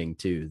timing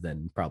too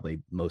than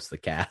probably most of the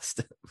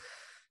cast.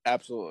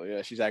 Absolutely,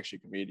 yeah, she's actually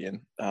a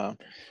comedian. But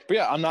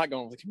yeah, I'm not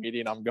going with a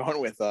comedian. I'm going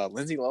with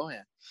Lindsay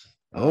Lohan.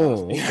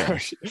 Okay.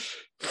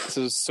 This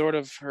is sort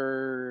of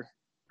her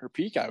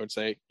peak, I would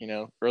say.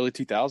 Early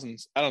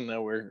 2000s. I don't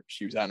know where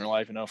she was at in her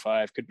life in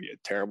 2005. Could be a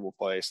terrible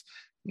place.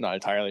 I'm not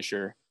entirely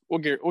sure. We'll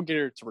get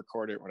her to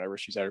record it whenever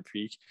she's at her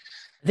peak.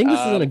 I think this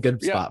is in a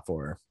good spot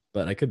for her,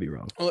 but I could be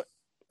wrong. Well,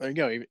 there you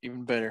go.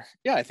 Even better.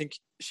 Yeah, I think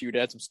she would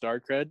add some star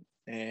cred,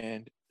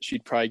 and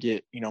she'd probably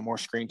get more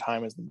screen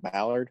time as the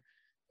Mallard.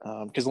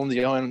 Because Lindsay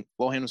Lohan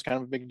was kind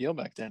of a big deal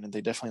back then, and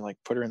they definitely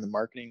put her in the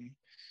marketing.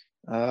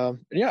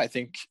 Yeah, I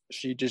think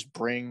she just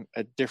bring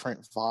a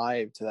different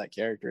vibe to that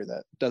character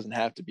that doesn't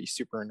have to be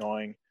super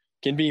annoying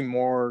can be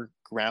more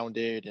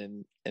grounded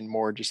and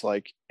more just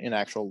like an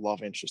actual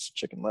love interest to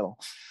Chicken Little.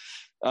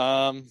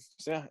 So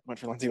yeah, went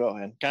for Lindsay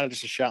Lohan. Kind of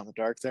just a shot in the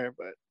dark there,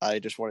 but I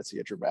just want to see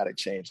a dramatic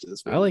change to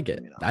this movie. I like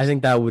it. I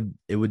think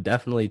it would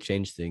definitely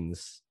change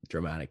things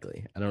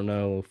dramatically. I don't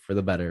know for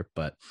the better,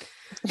 but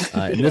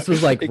and this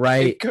was like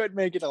it could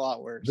make it a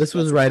lot worse. This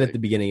was right at the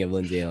beginning of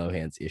Lindsay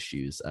Lohan's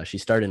issues. She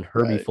started in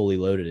Herbie Right. Fully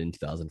Loaded in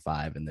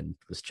 2005 and then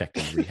was checked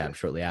into rehab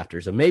shortly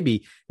after. So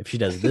maybe if she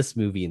does this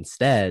movie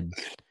instead,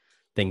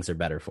 things are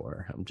better for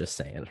her. I'm just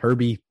saying.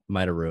 Herbie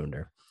might have ruined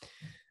her.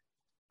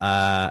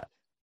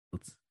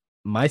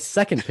 My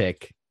second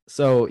pick.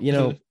 So,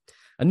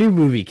 a new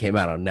movie came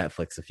out on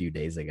Netflix a few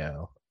days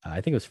ago.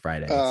 I think it was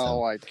Friday.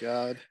 Oh my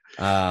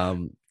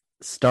god.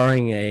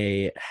 Starring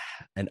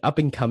an up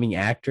and coming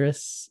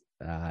actress,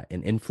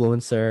 an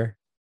influencer.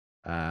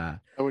 I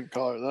wouldn't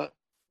call her that.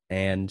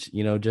 And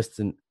just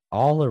an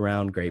all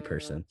around great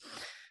person.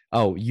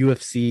 Oh,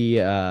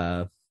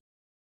 UFC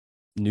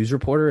news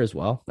reporter as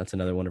well. That's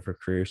another one of her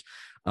careers.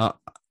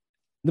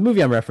 The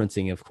movie I'm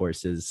referencing, of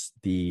course, is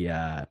the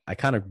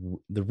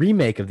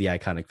remake of the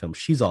iconic film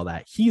She's All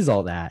That, He's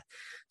All That,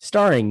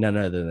 starring none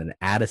other than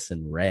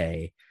Addison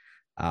Rae.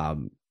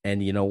 And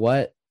you know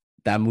what?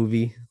 That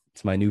movie,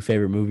 it's my new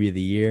favorite movie of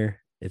the year.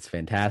 It's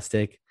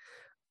fantastic.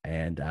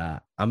 And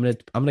I'm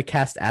gonna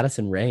cast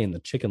Addison Rae in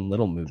the Chicken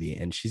Little movie,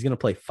 and she's gonna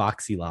play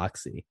Foxy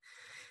Loxy.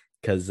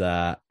 Because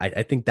I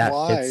think that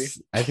fits.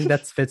 I think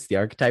that fits the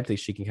archetype that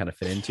she can kind of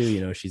fit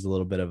into. She's a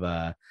little bit of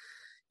a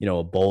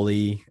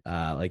bully,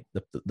 like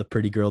the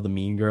pretty girl, the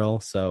mean girl.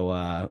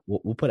 So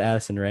we'll put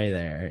Addison Rae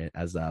there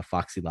as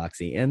Foxy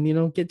Loxy, and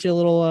get you a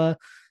little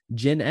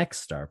Gen X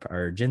star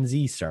or Gen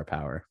Z star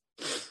power.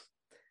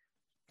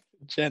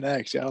 Gen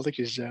X, yeah, I don't think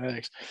she's Gen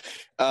X.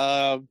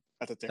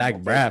 Zach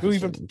Braff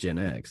is from Gen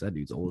X. That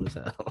dude's old as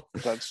hell.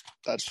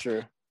 That's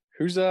true.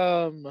 Who's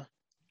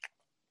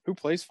who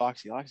plays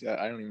Foxy Loxy?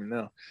 I don't even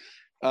know.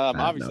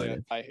 Obviously,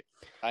 I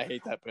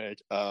hate that pick.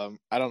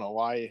 I don't know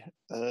why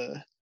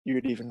you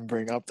would even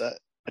bring up that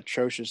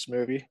atrocious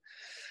movie.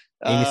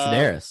 Amy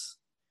Sedaris,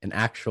 an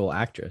actual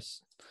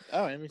actress.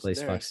 Oh, Amy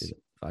plays Sedaris.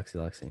 Foxy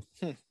Loxy.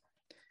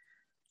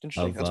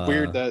 Interesting. That's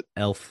weird that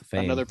Elf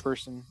fame. another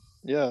person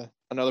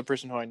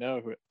who I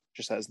know who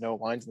just has no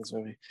lines in this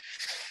movie.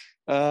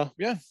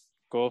 Yeah,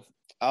 cool.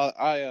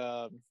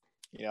 I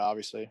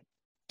obviously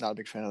not a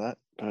big fan of that,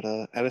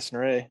 but Addison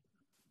Rae,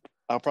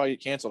 I'll probably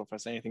get canceled if I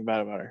say anything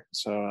bad about her,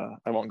 so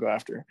I won't go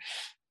after her.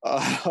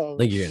 I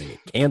think you're gonna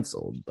get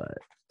canceled, but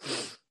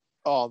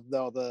oh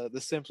no,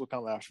 the Simps will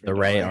come after the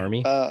Ray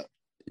Army.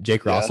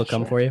 Jake Ross will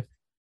come for you.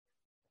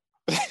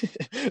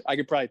 I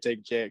could probably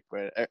take Jake,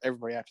 but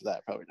everybody after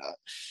that probably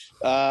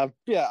not.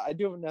 Yeah, I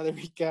do have another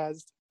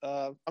recast.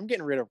 I'm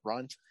getting rid of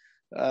Runt.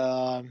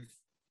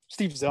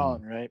 Steve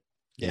Zahn, right?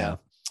 Yeah,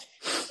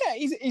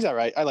 he's all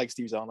right. I like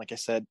Steve Zahn, like I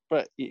said,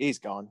 but he's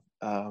gone.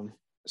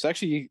 So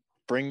actually,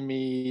 bring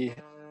me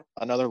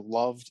another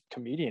loved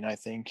comedian, I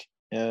think,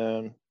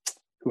 who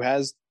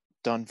has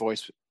done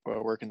voice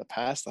work in the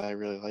past that I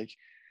really like.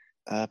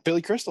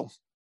 Billy Crystal.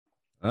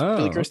 Oh,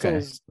 Billy Crystal okay.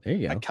 is There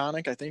you go.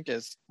 iconic, I think,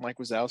 as Mike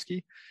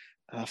Wazowski,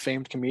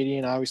 famed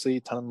comedian, obviously,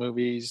 a ton of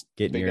movies,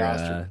 Getting big your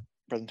Oscar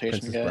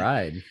presentation Princess guy.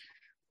 Bride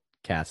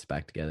cast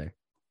back together.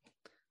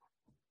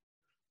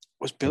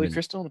 Was Billy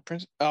Crystal in the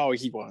Prince? Oh,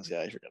 he was.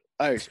 Yeah,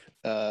 I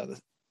forgot.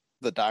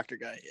 The doctor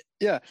guy.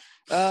 Yeah.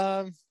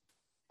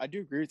 I do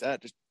agree with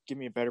that. Just give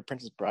me a better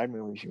Princess Bride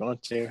movie if you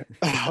want to.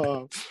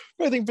 But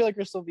I think Billy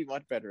Crystal would be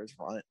much better as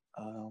Runt.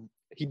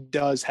 He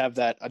does have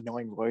that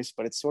annoying voice,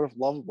 but it's sort of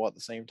lovable at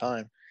the same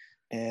time.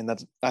 And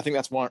I think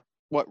that's what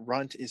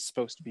Runt is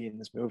supposed to be in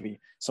this movie.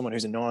 Someone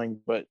who's annoying,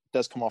 but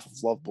does come off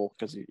as lovable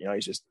because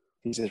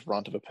he's just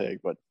runt of a pig,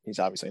 but he's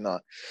obviously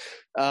not.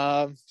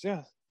 So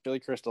yeah, Billy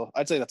Crystal.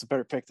 I'd say that's a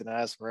better pick than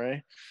Addison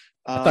Rae.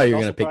 I thought you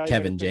were gonna pick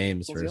Kevin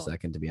James for a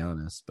second, to be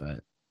honest, but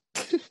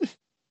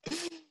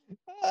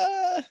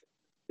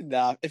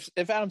nah.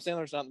 If Adam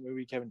Sandler's not in the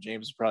movie, Kevin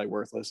James is probably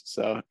worthless.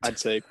 So I'd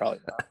say probably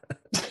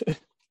not.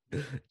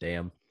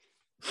 Damn.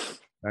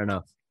 Fair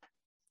enough.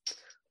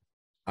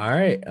 All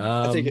right.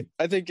 I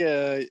think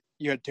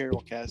you had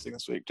terrible casting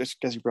this week just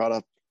because you brought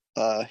up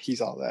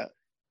He's All That.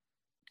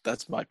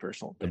 That's my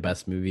personal opinion. The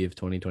best movie of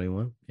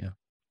 2021. Yeah.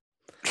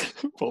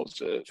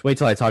 Bullshit. Just wait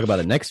till I talk about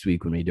it next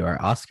week when we do our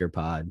Oscar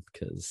pod,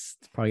 because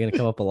it's probably gonna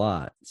come up a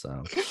lot.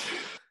 So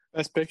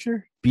Best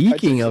picture?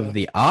 Speaking of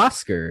the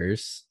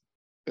Oscars,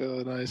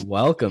 nice.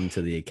 Welcome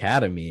to the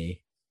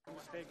Academy.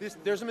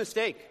 There's a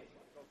mistake.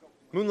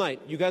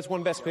 Moonlight, you guys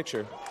won Best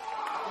Picture.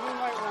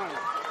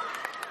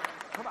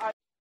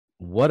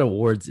 What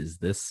awards is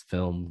this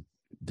film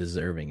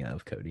deserving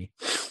of, Cody?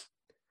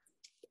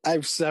 I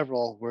have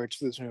several awards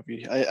for this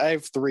movie. I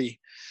have three.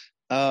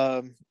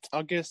 I'll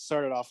get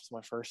started off with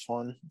my first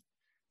one.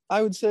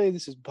 I would say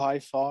this is by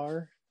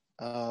far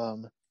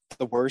the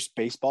worst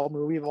baseball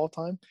movie of all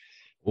time.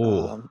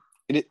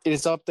 It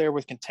is up there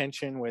with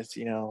contention with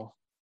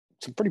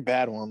some pretty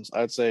bad ones.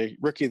 I would say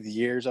Rookie of the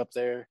Year is up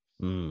there.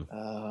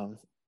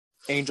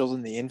 Angels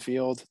in the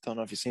Infield. Don't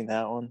know if you've seen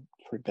that one.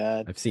 Pretty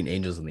bad. I've seen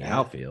Angels in the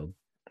Outfield.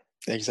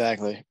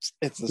 Exactly.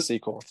 It's the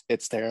sequel.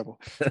 It's terrible.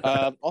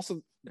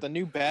 Also, the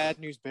new Bad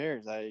News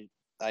Bears. I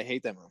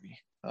hate that movie.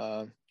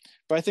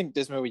 But I think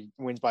this movie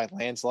wins by a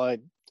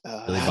landslide.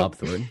 Billy Bob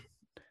Thornton.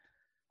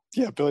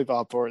 Yeah, Billy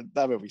Bob Thornton.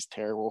 That movie's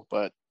terrible,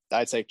 but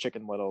I'd say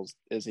Chicken Little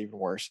is even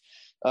worse.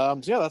 So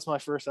yeah, that's my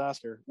first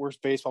Oscar.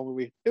 Worst baseball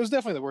movie. It was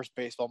definitely the worst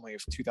baseball movie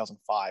of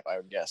 2005, I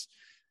would guess.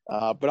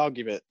 But I'll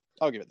give it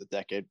the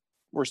decade.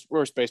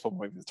 Worst baseball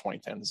movie of the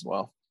 2010s as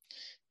well.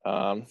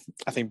 I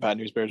think Bad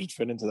News Bears would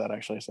fit into that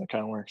actually, so that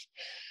kind of works.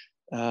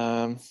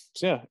 So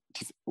yeah,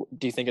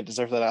 do you think it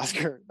deserves that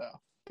Oscar?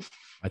 No.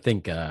 I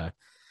think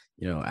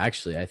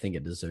actually I think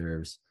it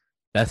deserves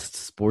best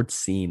sports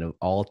scene of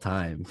all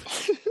time.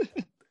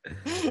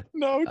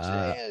 No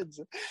chance.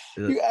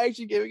 You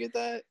actually giving it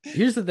that?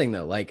 Here's the thing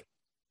though, like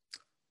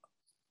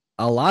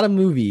a lot of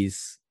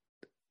movies,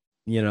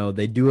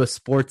 they do a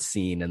sports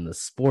scene and the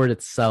sport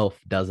itself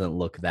doesn't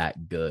look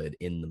that good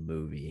in the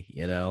movie,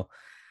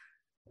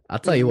 I'll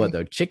tell you what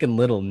though, Chicken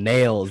Little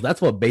nails. That's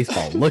what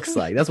baseball looks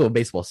like. That's what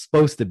baseball's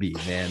supposed to be,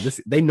 man.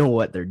 They know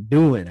what they're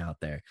doing out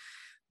there.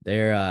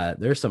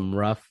 There's some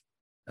rough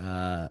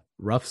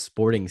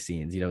sporting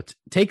scenes.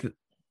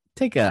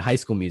 Take a High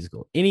School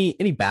Musical,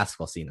 any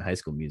basketball scene in High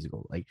School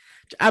Musical, like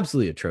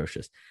absolutely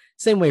atrocious.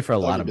 Same way for a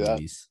lot of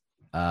movies.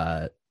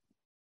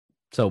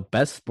 So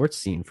best sports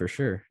scene for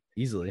sure,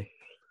 easily.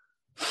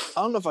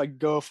 I don't know if I'd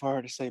go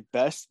far to say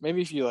best.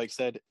 Maybe if you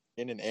said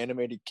in an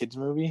animated kids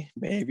movie,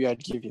 maybe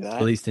I'd give you that.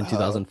 Released in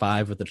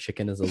 2005 with the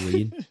chicken as a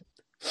lead.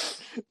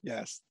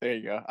 Yes, there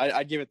you go.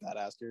 I'd give it that,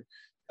 Oscar.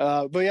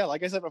 But yeah,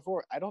 like I said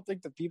before, I don't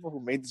think the people who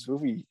made this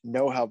movie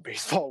know how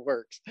baseball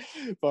works,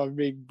 if I'm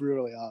being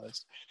brutally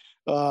honest.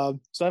 So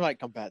I might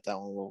combat that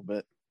one a little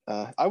bit.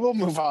 I will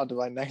move on to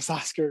my next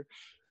Oscar.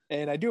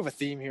 And I do have a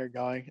theme here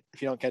going.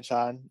 If you don't catch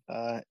on,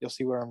 you'll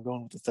see where I'm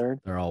going with the third.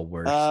 They're all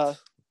worst.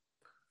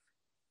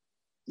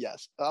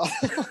 Yes.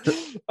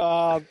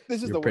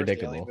 This is You're the worst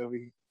alien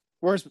movie.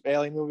 Worst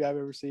alien movie I've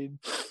ever seen.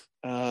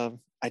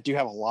 I do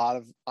have a lot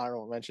of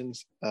honorable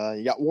mentions.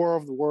 You got War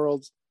of the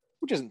Worlds,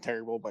 which isn't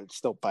terrible, but it's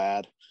still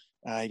bad.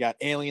 You got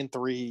Alien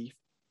 3.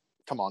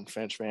 Come on,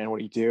 Finch, man. What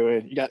are you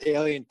doing? You got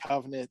Alien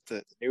Covenant,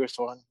 the newest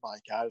one. My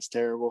God, it's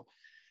terrible.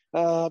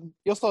 You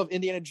also have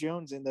Indiana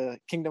Jones in the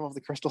Kingdom of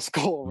the Crystal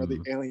Skull, where the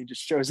alien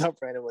just shows up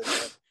randomly,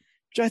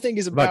 which I think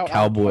is about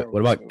Cowboy.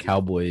 What about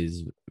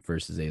Cowboys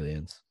versus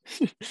Aliens?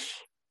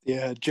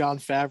 Yeah, Jon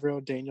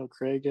Favreau, Daniel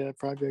Craig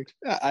project.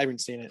 I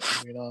haven't seen it,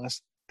 to be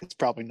honest. It's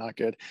probably not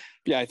good.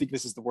 But yeah, I think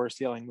this is the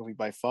worst alien movie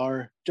by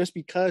far, just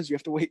because you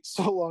have to wait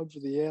so long for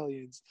the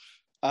aliens.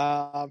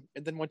 And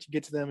then once you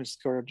get to them, it's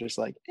sort of just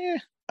like,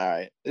 all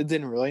right. It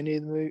didn't really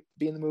need to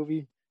be in the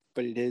movie,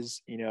 but it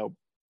is,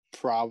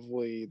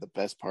 probably the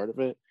best part of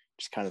it.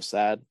 Just kind of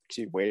sad because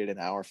you waited an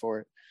hour for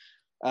it.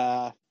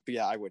 But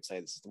yeah, I would say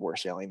this is the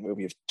worst alien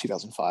movie of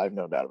 2005.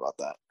 No doubt about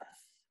that.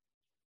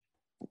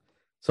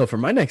 So for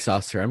my next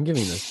Oscar, I'm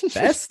giving this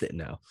best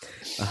no.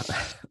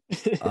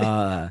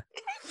 I'm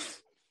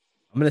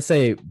gonna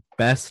say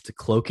best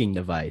cloaking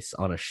device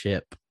on a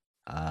ship.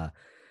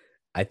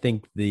 I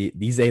think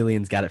these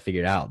aliens got it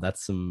figured out.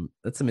 That's some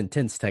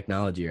intense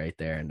technology right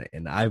there,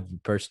 and I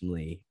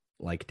personally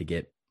like to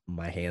get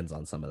my hands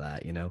on some of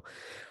that.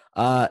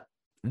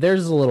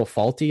 There's a little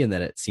faulty in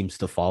that it seems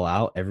to fall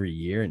out every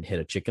year and hit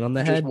a chicken on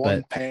the head.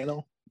 One but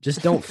panel.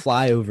 Just don't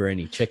fly over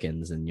any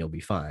chickens, and you'll be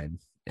fine,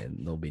 and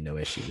there'll be no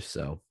issues.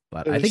 So,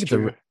 but I think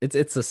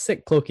it's a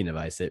sick cloaking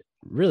device. It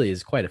really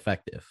is quite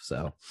effective.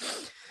 So,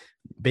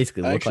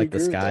 basically, look like the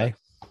sky.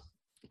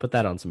 Put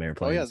that on some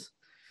airplanes.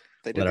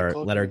 Oh, yeah.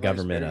 Let our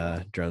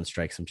government drone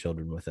strike some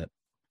children with it.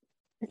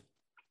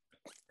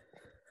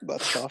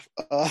 That's tough.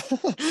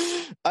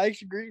 I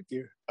actually agree with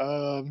you.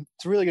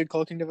 It's a really good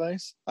cloaking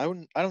device. I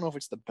don't know if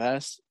it's the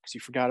best because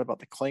you forgot about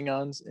the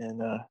Klingons in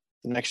the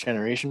Next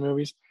Generation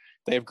movies.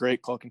 They have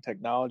great cloaking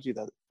technology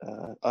that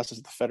us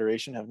as the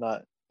Federation have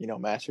not,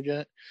 mastered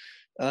yet.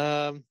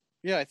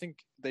 Yeah, I think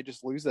they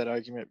just lose that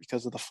argument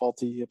because of the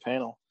faulty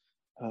panel.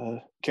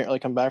 Can't really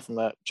come back from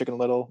that. Chicken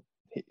Little,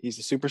 he's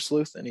a super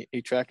sleuth, and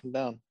he tracked him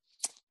down.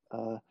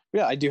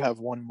 Yeah, I do have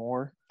one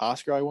more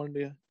Oscar I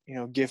wanted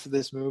to, give for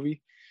this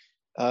movie.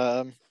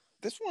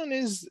 This one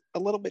is a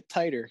little bit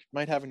tighter.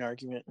 Might have an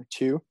argument or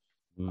two.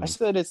 I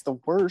said it's the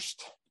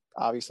worst.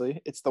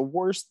 Obviously, it's the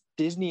worst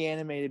Disney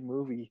animated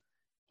movie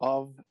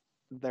of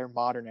their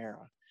modern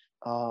era.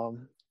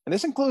 And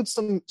this includes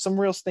some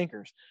real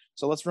stinkers.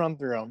 So let's run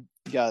through them.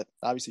 You got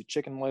obviously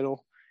Chicken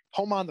Little,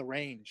 Home on the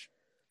Range,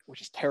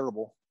 which is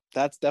terrible.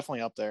 That's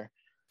definitely up there.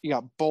 You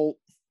got Bolt.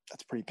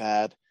 That's pretty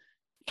bad.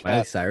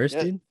 Miley Cyrus,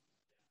 dude.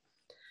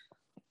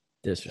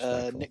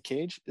 Disrespectful. Nick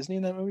Cage, isn't he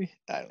in that movie?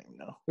 I don't even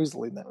know who's the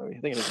lead in that movie.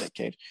 I think it is Nick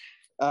Cage.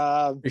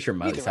 Pretty sure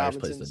Miley Cyrus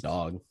plays the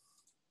dog.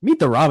 Meet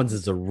the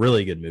Robinsons is a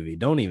really good movie.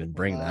 Don't even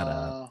bring that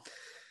up.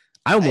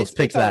 I almost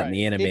picked that in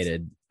the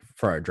animated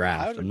for our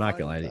draft. I'm not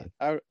gonna lie to you.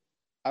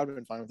 I would have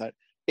been fine with that.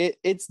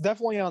 It's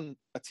definitely on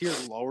a tier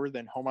lower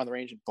than Home on the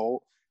Range and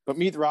Bolt, but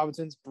Meet the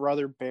Robinsons,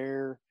 Brother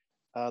Bear,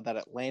 that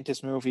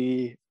Atlantis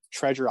movie,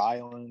 Treasure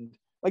Island,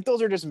 like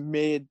those are just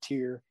mid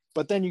tier.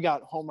 But then you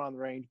got Home on the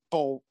Range,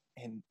 Bolt,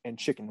 and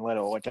Chicken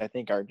Little, which I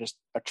think are just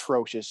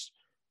atrocious,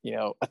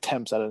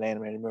 attempts at an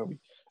animated movie.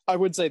 I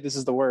would say this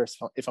is the worst,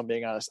 if I'm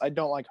being honest. I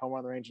don't like Home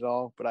on the Range at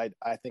all, but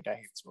I think I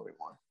hate this movie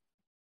more.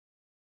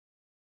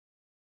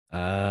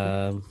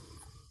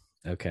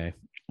 Okay,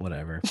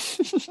 whatever.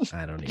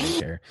 I don't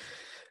even care.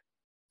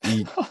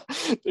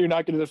 You're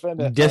not going to defend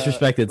You it.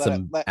 disrespected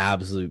some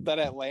absolute that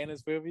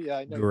Atlantis movie. Yeah,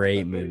 I know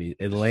great movie.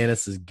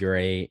 Atlantis is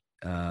great.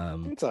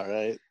 It's all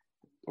right.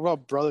 What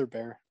about Brother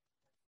Bear?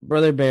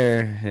 Brother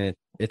Bear,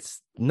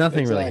 it's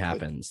nothing really Exactly.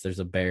 happens. There's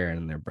a bear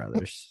and they're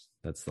brothers.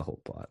 That's the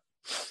whole plot.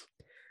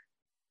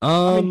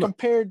 I mean,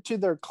 compared to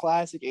their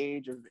classic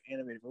age of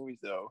animated movies,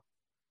 though,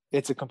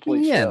 it's a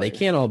complete yeah, failure. they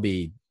can't all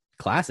be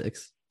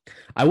classics.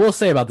 I will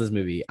say about this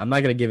movie, I'm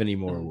not going to give any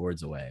more Mhm.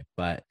 awards away,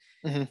 but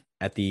Mhm.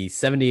 at the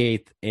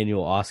 78th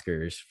annual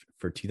Oscars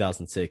for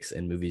 2006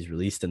 and movies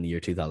released in the year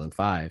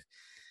 2005,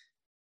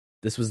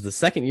 this was the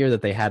second year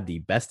that they had the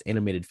best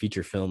animated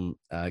feature film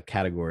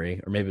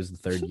category, or maybe it was the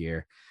third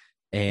year.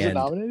 Is it And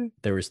nominated?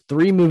 there was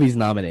 3 movies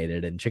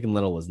nominated, and Chicken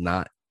Little was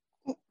not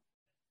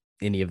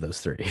any of those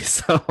 3.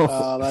 So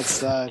Oh, that's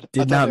sad. I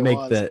did thought not it make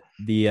was.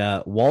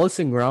 the Wallace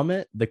and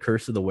Gromit, The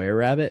Curse of the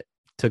Were-Rabbit,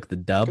 took the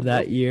dub Good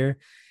that movie. year.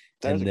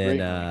 That is And a great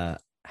then movie.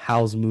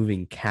 Howl's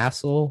Moving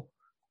Castle,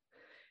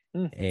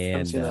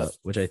 and seen that.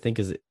 which I think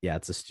is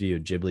it's a Studio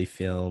Ghibli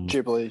film.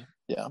 Ghibli.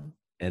 Yeah.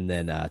 And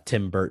then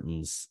Tim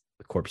Burton's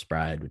The Corpse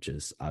Bride, which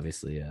is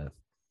obviously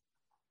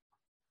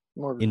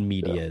More in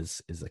media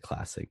is a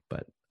classic,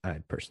 but I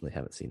personally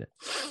haven't seen it.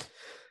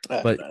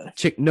 Yeah. But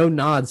no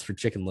nods for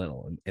Chicken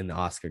Little in the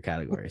Oscar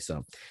category.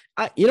 So,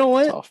 you know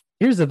what? Tough.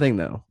 Here's the thing,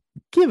 though.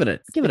 Give it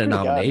a could've gotten it.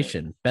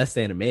 nomination, best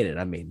animated.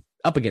 I mean,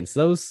 up against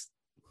those,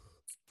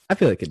 I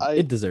feel like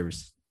it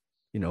deserves,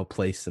 a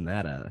place in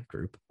that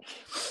group.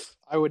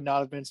 I would not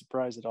have been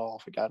surprised at all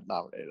if it got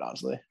nominated,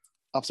 honestly.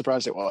 I'm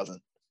surprised it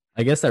wasn't.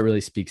 I guess that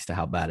really speaks to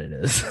how bad it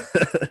is.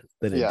 that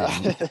it didn't.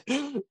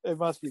 Yeah. It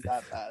must be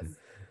that bad.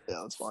 Yeah,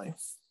 that's funny.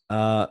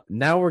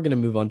 Now we're gonna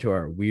move on to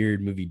our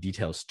weird movie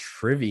details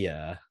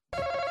trivia.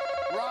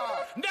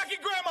 Naked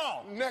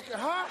grandma! Naked,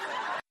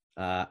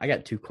 huh? I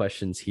got 2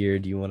 questions here.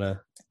 Do you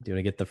wanna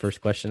get the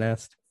first question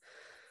asked?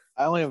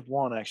 I only have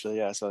one, actually.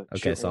 Yeah. So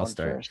Okay, shoot so I'll one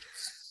start. first.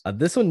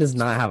 This one does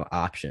not have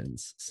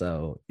options,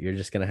 so you're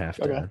just gonna have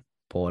to Okay.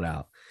 pull it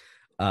out.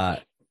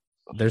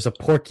 There's a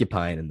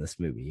porcupine in this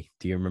movie.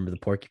 Do you remember the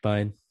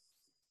porcupine?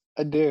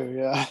 I do.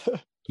 Yeah.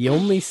 He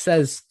only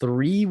says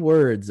 3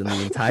 words in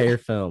the entire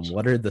film.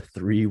 What are the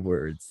 3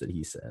 words that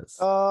he says?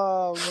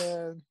 Oh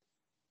man,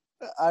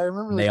 I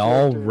remember. They the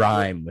all character.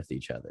 rhyme with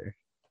each other.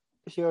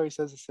 He always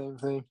says the same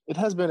thing. It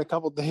has been a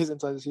couple days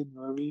since I've seen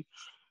the movie.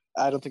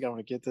 I don't think I'm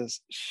gonna get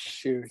this.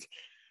 Shoot.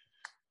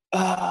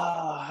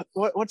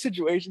 What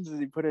situations does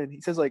he put in?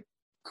 He says like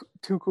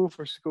too cool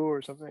for school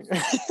or something.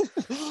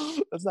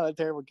 That's not a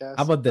terrible guess.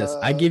 How about this?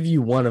 I give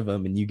you one of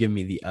them and you give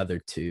me the other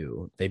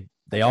 2.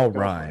 They all go for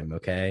it. rhyme,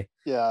 okay?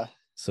 Yeah.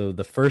 So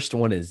the first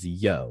one is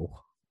yo.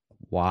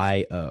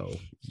 Y-O.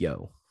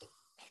 Yo.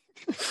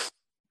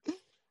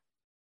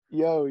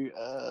 Yo.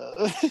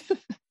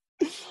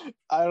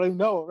 I don't even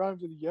know what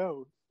rhymes with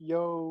yo.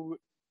 Yo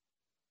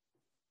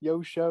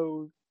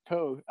show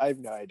co. I have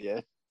no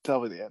idea.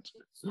 Tell me the answer.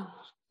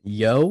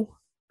 Yo,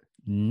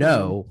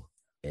 no,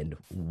 and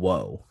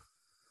whoa.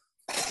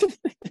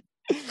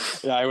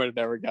 Yeah, I would have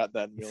never got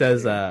that. He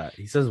says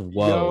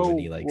whoa Yo, when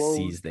he whoa,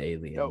 sees the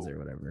aliens yo. or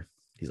whatever.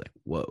 He's like,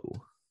 whoa.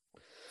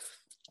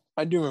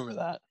 I do remember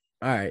that.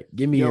 All right,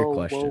 give me your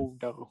question. Whoa,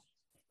 no.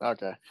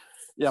 Okay.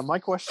 Yeah, my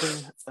question.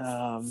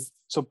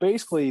 So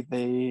basically,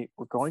 they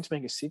were going to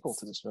make a sequel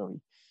to this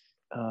movie,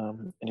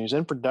 and it was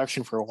in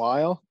production for a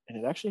while, and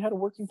it actually had a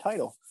working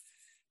title.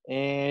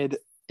 And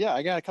yeah,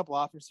 I got a couple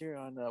options here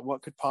on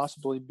what could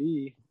possibly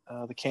be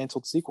the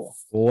canceled sequel.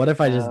 Well, what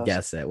if I just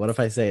guess it? What if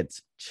I say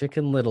it's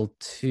Chicken Little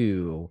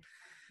 2,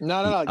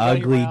 No, the you gotta hear my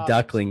Ugly options.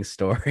 Duckling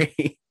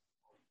story?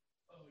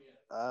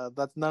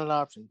 That's not an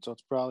option, so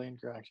it's probably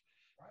incorrect.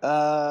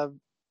 Do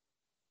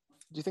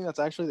you think that's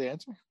actually the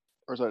answer,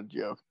 or is that a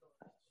joke?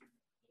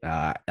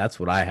 That's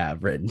what I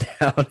have written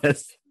down.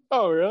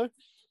 Oh, really?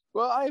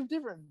 Well, I have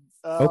different.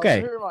 Okay.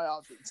 Here are my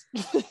options.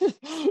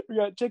 We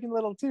got Chicken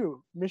Little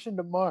 2, Mission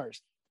to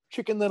Mars.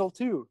 Chicken Little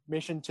 2,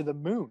 Mission to the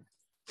Moon.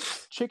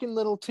 Chicken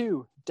Little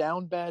 2,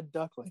 Down Bad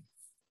Duckling.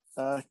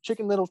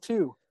 Chicken Little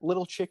 2,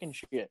 Little Chicken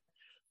Shit.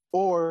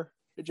 Or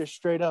just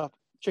straight up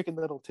Chicken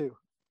Little 2.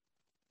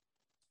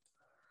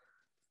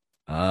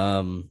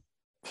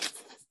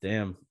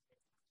 Damn.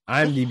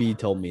 IMDb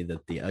told me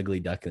that the Ugly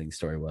Duckling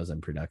story was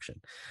in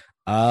production.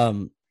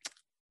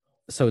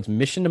 So it's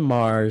Mission to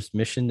Mars,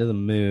 Mission to the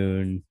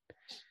Moon,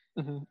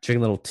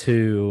 Chicken Little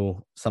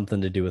 2,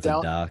 something to do with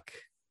a duck.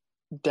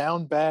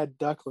 Down Bad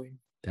Duckling.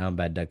 Down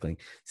Bad Duckling.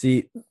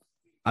 See,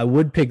 I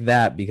would pick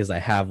that because I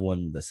have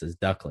one that says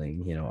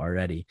Duckling,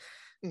 already.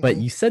 But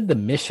you said the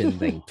mission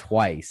thing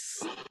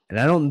twice, and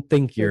I don't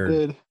think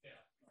I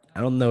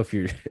don't know if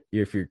you're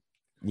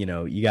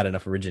you got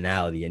enough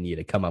originality in you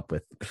to come up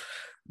with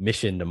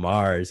Mission to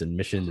Mars and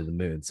Mission to the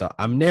Moon. So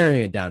I'm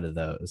narrowing it down to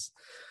those.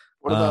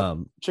 What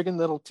about Chicken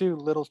Little 2,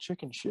 Little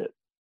Chicken Shit?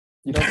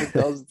 You don't think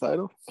that was the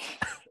title?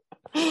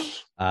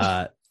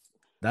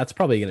 That's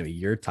probably going to be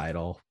your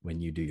title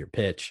when you do your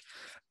pitch.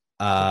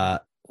 I'm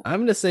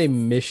going to say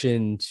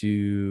Mission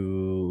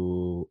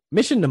to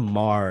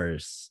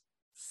Mars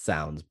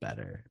sounds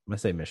better. I'm going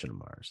to say Mission to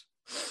Mars.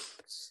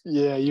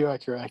 Yeah, you are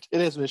correct.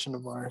 It is Mission to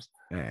Mars.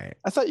 All right.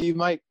 I thought you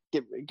might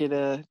get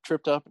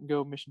tripped up and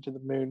go Mission to the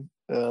Moon.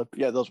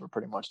 Yeah, those were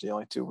pretty much the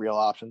only two real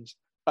options.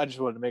 I just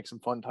wanted to make some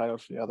fun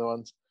titles for the other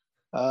ones.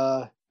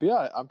 But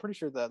yeah, I'm pretty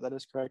sure that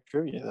is correct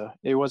trivia, though.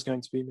 It was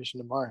going to be Mission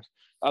to Mars.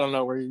 I don't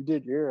know where you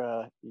did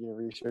your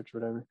research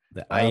or whatever.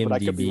 The but I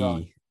could be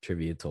wrong. IMDb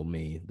trivia told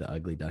me the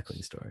Ugly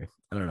Duckling story.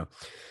 I don't know.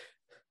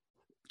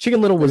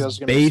 Chicken Little was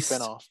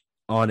based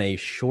on a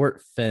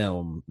short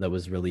film that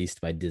was released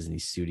by Disney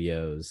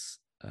Studios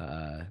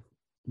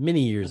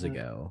many years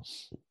ago.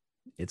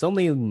 It's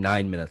only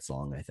 9 minutes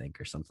long, I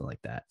think, or something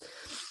like that.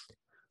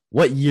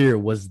 What year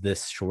was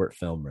this short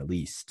film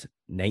released?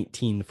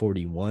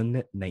 1941,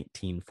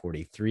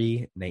 1943,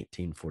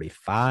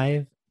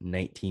 1945,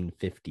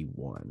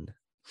 1951.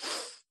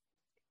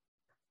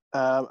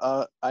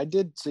 I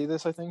did see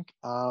this, I think.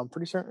 I'm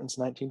pretty certain it's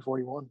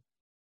 1941.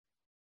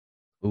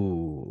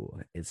 Ooh,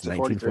 it's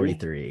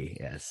 1943.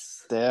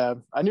 Yes.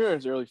 Damn. I knew it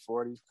was early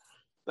 40s.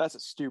 That's a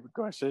stupid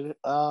question.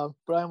 But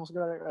I almost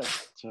got it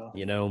right. So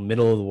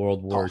middle of the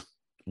World War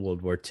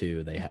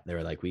II, they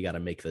were like, we got to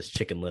make this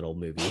Chicken Little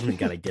movie. We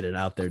got to get it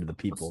out there to the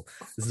people.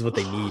 This is what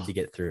they need to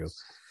get through.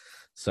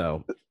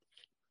 So,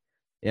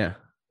 yeah,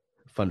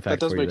 fun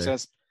fact. That does make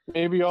sense.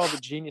 Maybe all the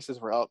geniuses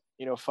were out,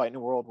 fighting a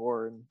world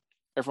war, and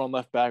everyone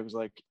left back was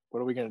like,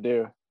 "What are we gonna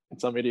do?" And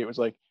some idiot was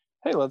like,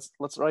 "Hey, let's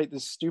write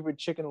this stupid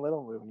Chicken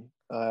Little movie."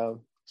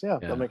 So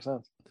that makes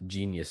sense. The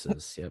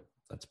geniuses. Yep,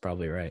 that's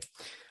probably right.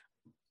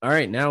 All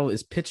right, now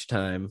is pitch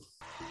time.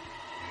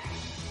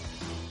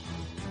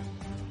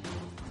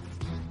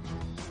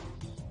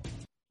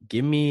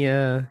 Give me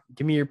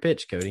your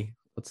pitch, Cody.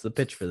 What's the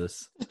pitch for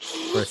this?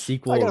 For a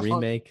sequel, a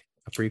remake,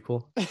 a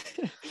prequel?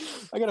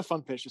 I got a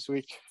fun pitch this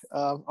week.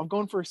 I'm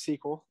going for a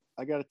sequel.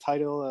 I got a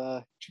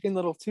title, Chicken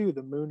Little 2,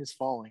 The Moon is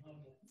Falling.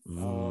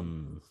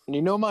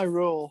 And my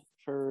rule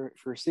for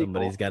a sequel.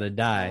 Somebody's got to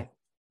die.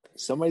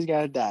 Somebody's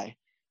got to die.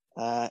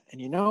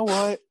 And you know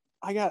what?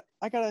 I got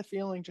a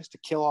feeling just to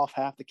kill off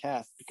half the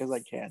cast because I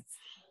can.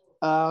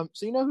 So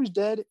you know who's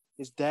dead?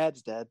 His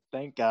dad's dead.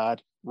 Thank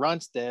God.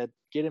 Runt's dead.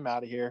 Get him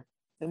out of here.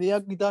 And the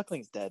Ugly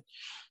Duckling's dead.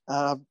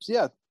 So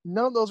yeah,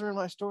 none of those are in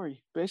my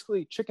story.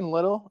 Basically, Chicken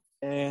Little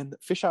and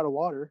Fish Out of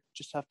Water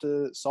just have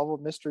to solve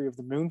a mystery of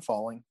the moon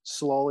falling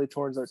slowly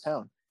towards their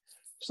town.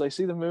 So they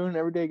see the moon,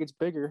 every day gets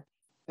bigger,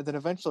 and then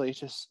eventually it's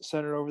just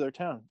centered over their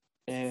town.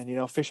 And,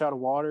 Fish Out of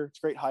Water, it's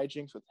great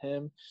hijinks with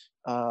him.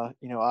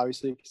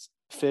 Obviously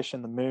fish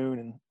and the moon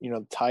and,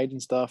 the tide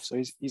and stuff. So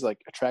he's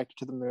like attracted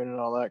to the moon and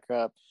all that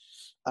crap.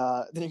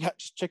 Then you got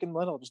just Chicken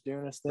Little just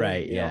doing his thing.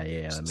 Right. Yeah.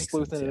 That makes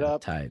sleuthing sense. it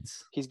up.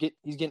 Tides. He's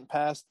getting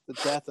past the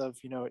death of,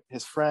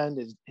 his friend,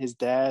 his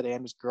dad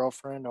and his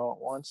girlfriend all at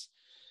once.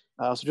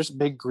 So just a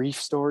big grief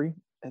story.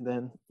 And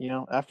then,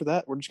 after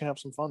that, we're just gonna have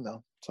some fun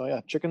though. So yeah,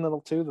 Chicken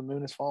Little 2, The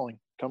Moon is Falling,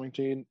 coming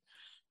to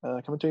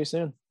you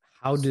soon.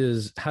 How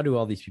do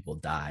all these people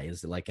die?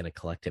 Is it like in a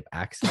collective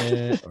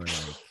accident or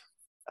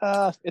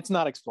like? It's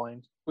not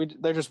explained.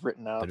 They're just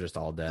written out. They're just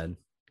all dead.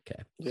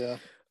 Okay. Yeah.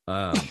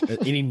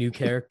 Any new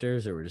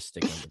characters, or we're just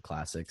sticking with the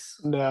classics?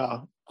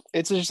 No,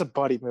 it's just a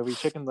buddy movie.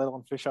 Chicken Little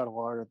and Fish Out of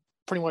Water,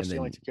 pretty much the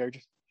only two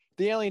characters.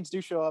 The aliens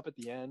do show up at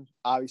the end,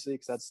 obviously,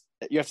 because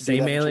you have to same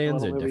do that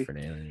aliens or movie.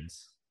 Different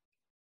aliens.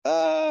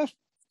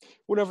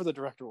 Whatever the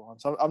director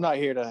wants. I'm not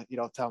here to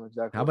tell him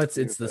exactly. How about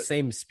it's the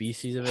same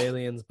species of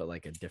aliens, but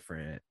like a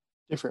different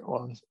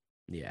ones?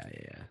 Yeah.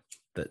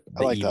 The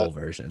like evil that.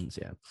 versions.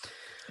 Yeah.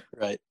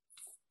 Right.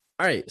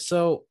 All right.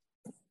 So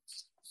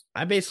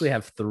I basically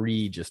have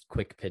 3 just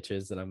quick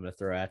pitches that I'm going to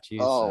throw at you.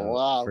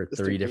 Wow. For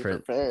 3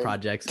 different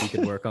projects we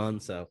could work on.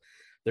 So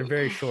they're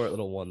very short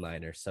little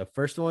one-liners. So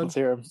first one, let's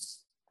hear him.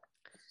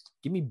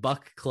 Give me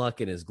Buck Cluck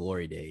in his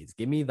glory days.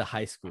 Give me the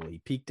high school. He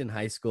peaked in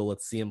high school.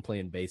 Let's see him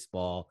playing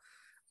baseball.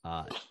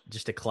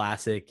 Just a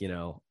classic,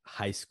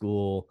 high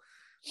school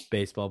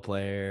baseball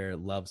player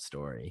love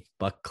story.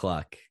 Buck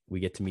Cluck. We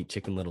get to meet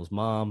Chicken Little's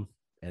mom,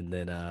 and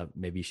then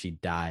maybe she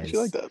dies She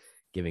like that.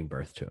 giving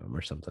birth to him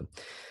or something,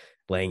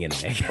 laying an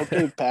egg.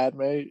 Okay,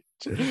 Padme.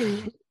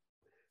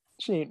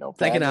 She ain't no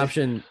Padme. Second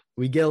option,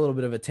 we get a little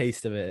bit of a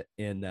taste of it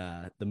in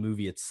the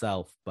movie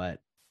itself, but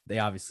they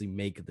obviously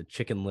make the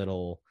Chicken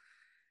Little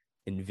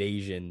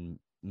invasion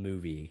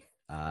movie.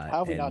 How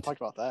have we not talked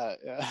about that?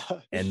 Yeah.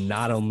 And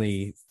not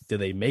only do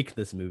they make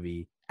this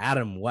movie,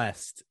 Adam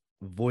West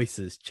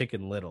voices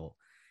Chicken Little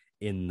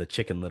in the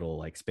Chicken Little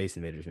like Space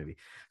Invaders movie.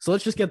 So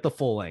let's just get the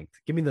full length.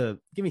 Give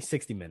me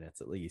 60 minutes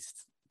at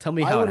least. Tell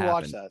me how it happened. I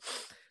would watch that.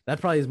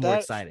 That probably is more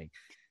exciting.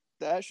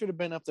 That should have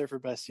been up there for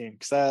best scene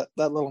because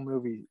that little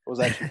movie was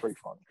actually pretty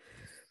fun.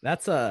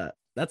 That's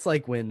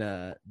like when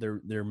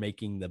they're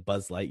making the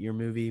Buzz Lightyear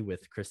movie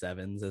with Chris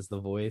Evans as the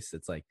voice.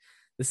 It's like,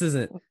 this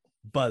isn't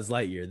Buzz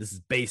Lightyear. This is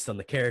based on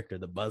the character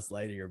that Buzz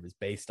Lightyear was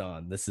based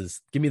on.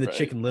 Give me the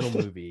Chicken Little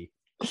movie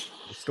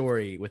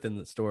story within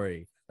the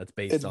story that's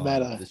based It's on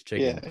meta. this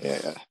chicken.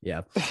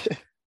 Yeah.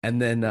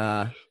 And then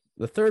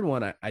the third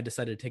one, I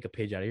decided to take a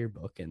page out of your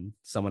book, and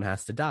someone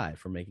has to die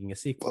for making a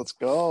sequel. Let's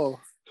go.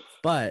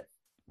 But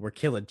we're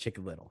killing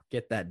Chicken Little.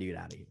 Get that dude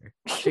out of here.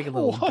 Chicken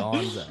Little's What?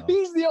 gonzo.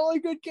 He's the only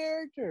good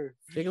character.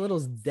 Chicken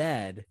Little's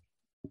dead.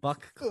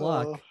 Buck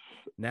Cluck Ugh.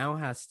 now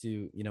has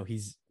to,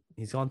 he's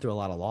gone through a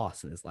lot of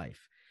loss in his life,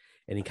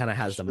 and he kind of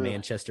has the Sure.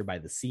 Manchester by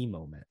the Sea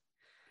moment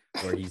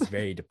where he's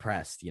very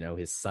depressed.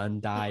 His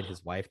son died,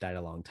 his wife died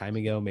a long time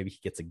ago. Maybe he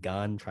gets a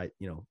gun,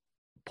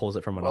 pulls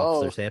it from an Whoa.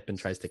 officer's hip and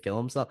tries to kill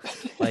himself.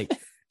 Like,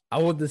 I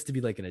want this to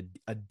be like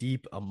a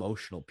deep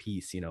emotional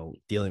piece,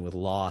 dealing with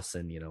loss,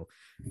 and he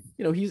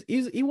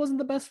wasn't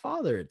the best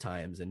father at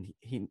times, and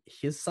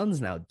his son's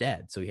now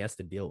dead, so he has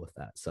to deal with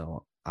that.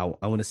 So I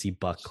want to see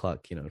Buck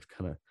Cluck, kind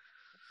of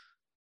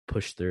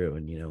push through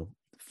and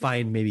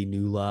find maybe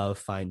new love,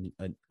 find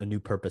a new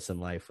purpose in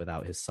life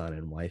without his son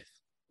and wife.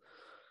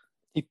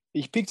 He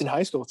peaked in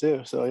high school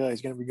too, so yeah,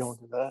 he's gonna be going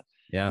through that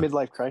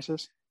midlife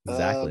crisis.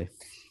 Exactly.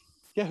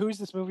 Yeah, who's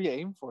this movie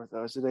aimed for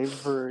though? Is it aimed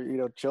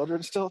for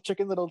children still?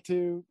 Chicken Little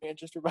 2,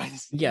 Manchester by the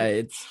Sea. Yeah,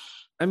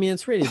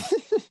 it's rated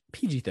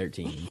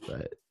PG-13,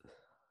 but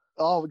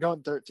we're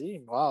going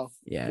 13. Wow.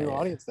 yeah, New yeah.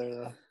 audience there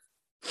though.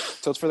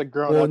 So it's for the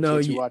grown Well, up no,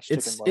 kids who watch Chicken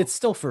it's Little.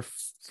 still for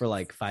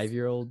like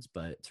 5-year-olds,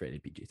 but it's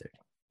rated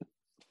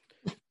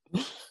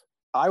PG-13.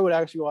 I would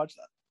actually watch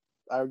that.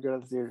 I would go to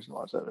the theaters and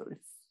watch that movie.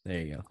 There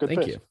you go. Good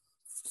Thank pick. you.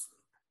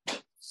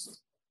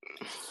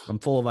 I'm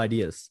full of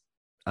ideas.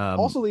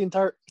 Also, the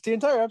entire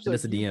episode,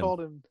 it's a you DM.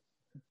 called him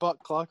Buck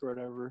Clock or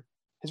whatever.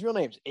 His real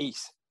name's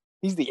Ace.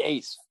 He's the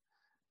Ace.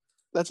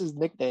 That's his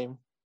nickname.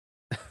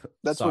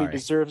 That's what Sorry. he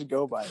deserves to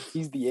go by.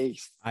 He's the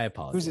Ace. I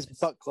apologize. Who's his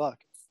Buck Clock?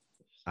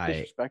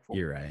 Disrespectful.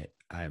 You're right.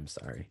 I am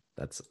sorry.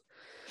 It's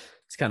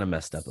kind of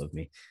messed up of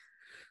me.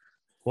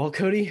 Well,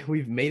 Cody,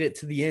 we've made it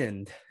to the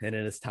end, and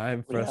it is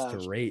time for us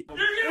to rate You're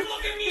gonna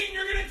look at me and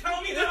you're gonna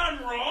tell me that I'm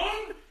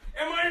wrong?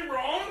 Am I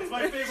wrong? It's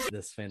my favorite.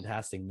 this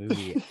fantastic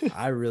movie.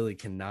 I really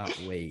cannot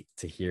wait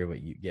to hear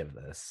what you give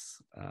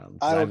this. 'Cause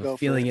I I will have a go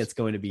feeling first. it's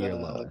going to be your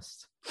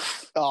lowest.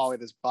 Oh,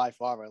 it is by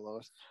far my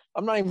lowest.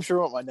 I'm not even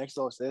sure what my next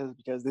lowest is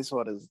because this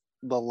one is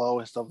the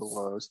lowest of the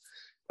lows.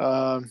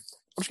 I'm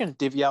just going to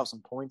divvy out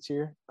some points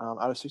here out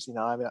of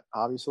 69,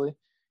 obviously.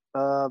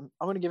 I'm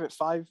going to give it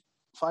five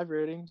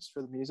ratings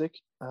for the music.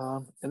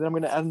 And then I'm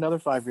going to add another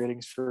 5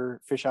 ratings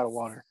for Fish Out of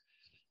Water.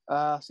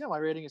 So yeah, my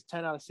rating is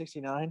 10 out of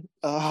 69.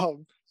 I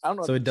don't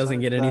know. So what it doesn't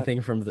to get decide for that.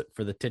 anything from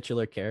for the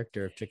titular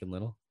character of Chicken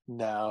Little.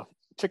 No.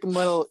 Chicken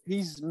Little,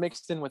 he's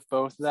mixed in with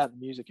both that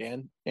music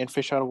and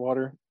Fish Out of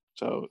Water.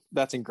 So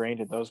that's ingrained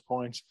in those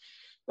points.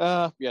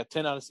 Yeah,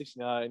 10 out of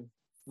 69.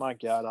 My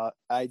God,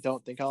 I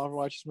don't think I'll ever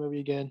watch this movie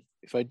again.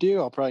 If I do,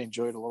 I'll probably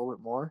enjoy it a little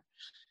bit more.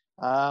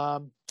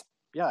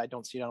 Yeah, I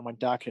don't see it on my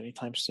docket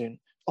anytime soon.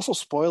 Also,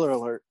 spoiler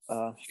alert,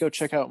 if you go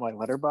check out my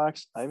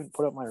Letterboxd, I haven't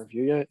put up my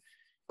review yet,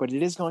 but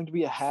it is going to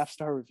be a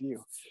 5-star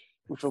review,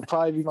 which will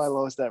probably be my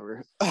lowest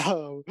ever.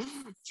 So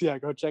yeah,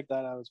 go check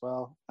that out as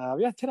well.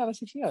 Yeah, 10 out of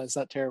 69. It's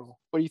not terrible.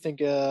 What do you think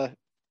you're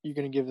going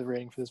to give the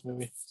rating for this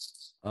movie?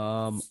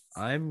 I'm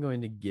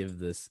going to give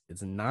this.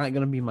 It's not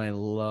going to be my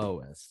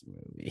lowest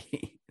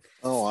movie.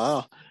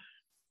 Oh,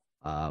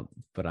 wow.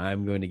 But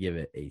I'm going to give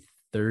it a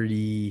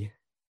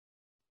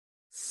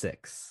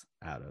 36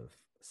 out of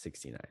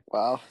 69.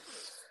 Wow.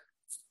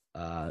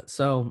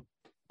 So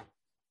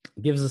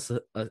gives us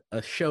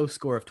a show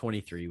score of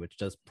 23, which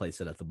does place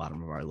it at the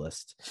bottom of our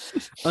list,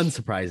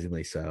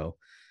 unsurprisingly so.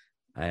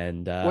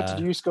 And what did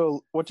you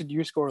score? What did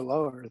you score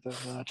lower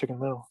than Chicken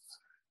Little?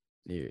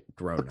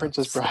 Grown The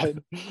Princess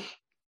Bride.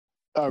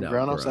 Oh, No,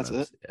 Grown Ups. That's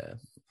it. Yeah.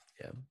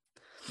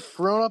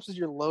 Grown Ups is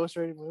your lowest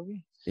rated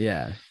movie.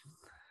 Yeah.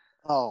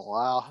 Oh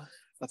wow,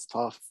 that's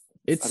tough.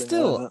 It's I didn't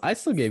still, know that. I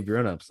still gave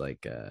Grown Ups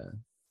like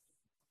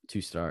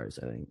 2 stars,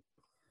 I think.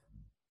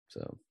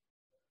 So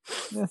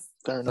Yeah,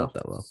 fair it's enough. not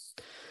that low.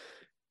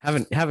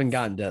 Haven't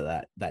gotten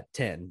to that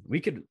 10.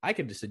 I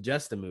could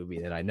suggest a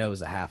movie that I know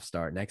is a 0.5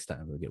 star next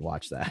time. We could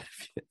watch that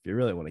if you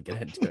really want to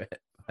get into it.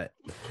 But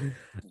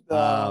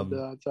No,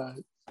 it's all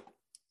right.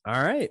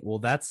 all right. Well,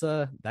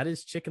 that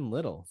is Chicken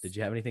Little. Did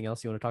you have anything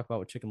else you want to talk about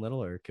with Chicken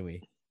Little, or can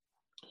we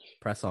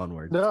press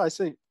onward? No,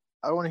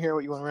 I want to hear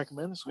what you want to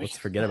recommend this week. Let's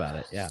forget about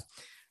it. Yeah.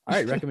 All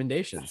right.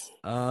 Recommendations.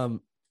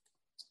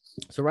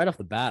 So right off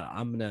the bat,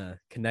 I'm gonna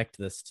connect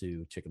this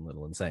to Chicken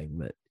Little and saying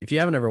that if you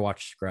haven't ever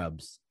watched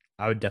Scrubs,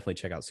 I would definitely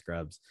check out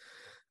Scrubs.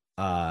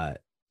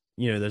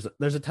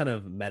 There's a ton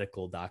of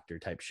medical doctor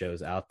type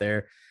shows out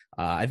there.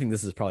 I think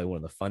this is probably one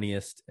of the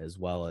funniest, as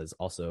well as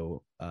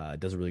also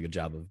does a really good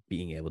job of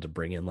being able to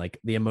bring in like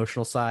the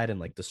emotional side and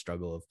like the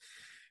struggle of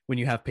when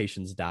you have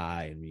patients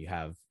die and you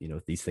have,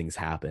 these things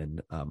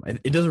happen.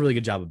 It does a really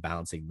good job of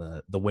balancing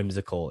the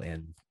whimsical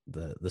and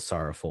the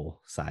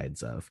sorrowful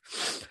sides of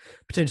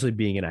potentially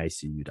being an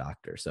ICU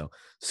doctor. So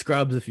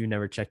Scrubs, if you've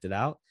never checked it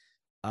out.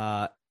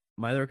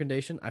 My other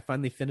recommendation, I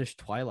finally finished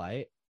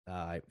Twilight.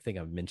 I think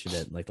I've mentioned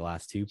it in like the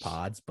last 2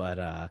 pods,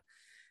 but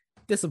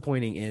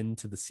disappointing end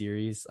to the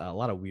series. A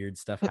lot of weird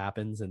stuff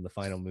happens in the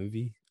final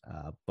movie.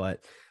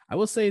 But I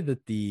will say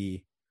that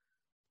the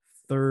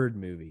third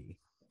movie,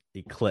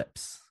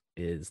 Eclipse,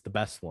 is the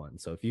best one.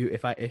 So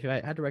if I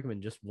had to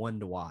recommend just one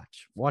to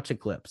watch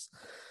Eclipse.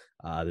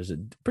 There's a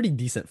pretty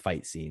decent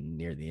fight scene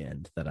near the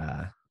end that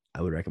I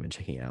would recommend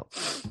checking out.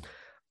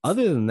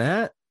 Other than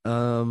that,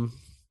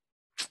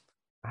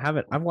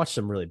 I've watched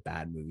some really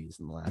bad movies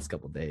in the last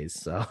couple of days,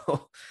 so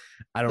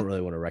I don't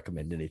really want to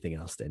recommend anything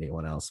else to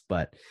anyone else.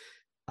 But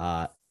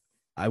I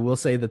will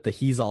say that the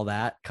 "he's all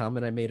that"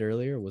 comment I made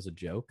earlier was a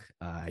joke.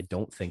 I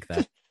don't think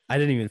that I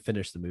didn't even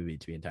finish the movie,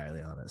 to be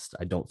entirely honest.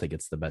 I don't think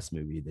it's the best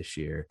movie this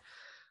year,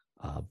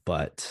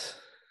 but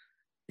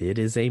it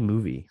is a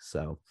movie,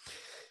 so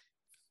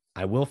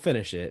I will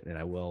finish it, and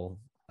I will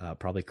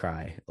probably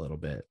cry a little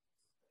bit.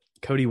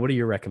 Cody, what are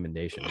your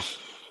recommendations?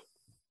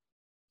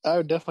 I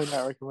would definitely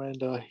not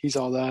recommend He's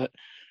All That.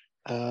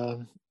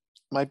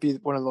 Might be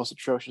one of the most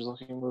atrocious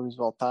looking movies of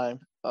all time.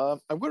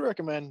 I would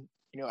recommend,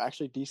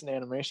 actually decent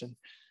animation.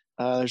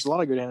 There's a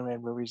lot of good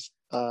animated movies.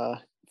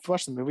 If you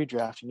watch the movie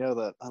draft, you know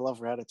that I love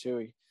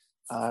Ratatouille.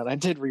 And I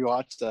did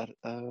rewatch that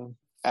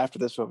after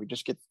this movie,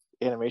 just get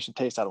animation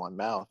taste out of my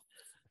mouth.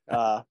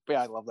 But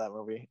yeah, I love that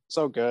movie.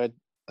 So good.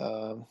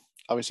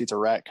 Obviously it's a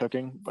rat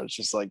cooking, but it's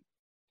just like,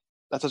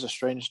 that's such a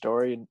strange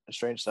story and a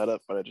strange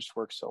setup, but it just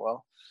works so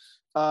well.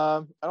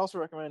 I'd also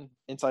recommend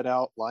Inside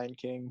Out, Lion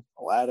King,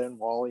 Aladdin,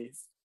 WALL-E.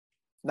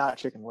 Not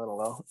Chicken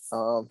Little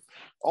though.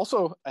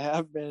 Also, I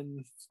have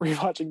been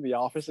rewatching The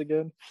Office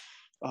again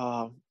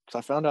because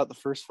I found out the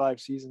first 5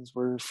 seasons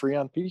were free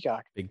on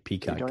Peacock. Big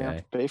Peacock you don't guy.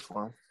 have to pay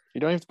for them.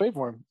 You don't have to pay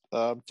for them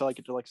until I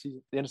get to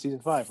the end of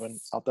season 5, when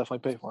I'll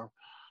definitely pay for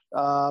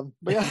them.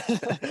 But yeah,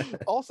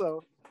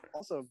 also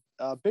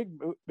big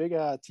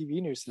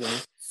TV news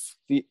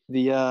today.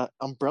 The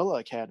Umbrella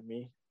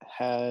Academy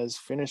has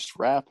finished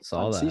wrap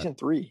on season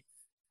 3,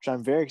 which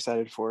I'm very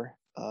excited for.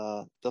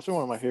 Definitely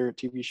one of my favorite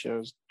TV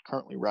shows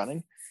currently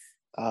running.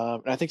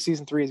 And I think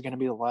season 3 is going to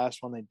be the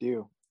last one they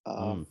do.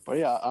 But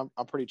yeah,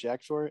 I'm pretty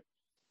jacked for it.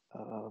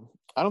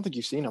 I don't think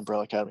you've seen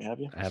Umbrella Academy, have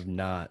you? I have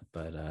not,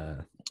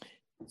 but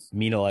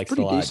Mina likes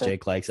Pretty it a lot. decent.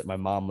 Jake likes it. My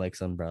mom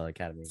likes Umbrella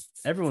Academy.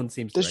 Everyone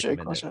seems to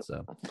recommend it.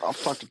 So I'll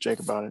talk to Jake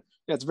about it.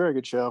 Yeah, it's a very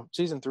good show.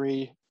 Season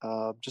 3,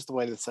 just the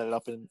way they set it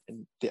up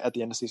at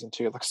the end of season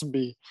 2, it looks to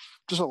be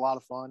just a lot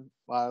of fun.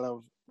 I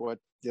love what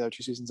the other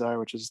 2 seasons are,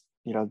 which is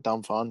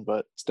dumb fun,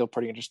 but still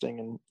pretty interesting,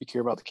 and you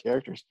care about the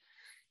characters.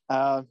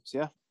 So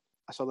yeah,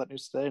 I saw that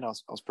news today, and I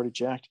was pretty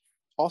jacked.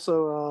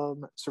 Also,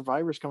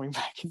 Survivor's coming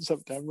back in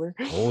September.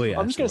 Oh yeah,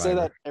 I'm just gonna say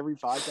that every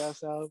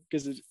podcast now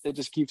because it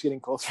just keeps getting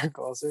closer and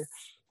closer.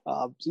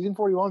 Season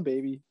 41,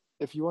 baby.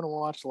 If you want to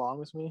watch along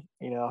with me,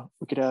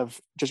 we could have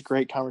just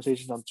great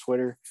conversations on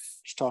Twitter,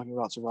 just talking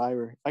about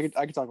Survivor. I could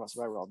talk about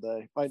Survivor all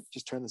day. Might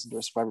just turn this into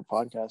a Survivor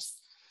podcast.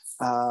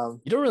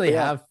 You don't really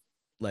have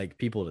like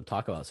people to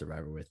talk about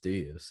Survivor with, do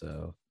you?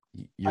 So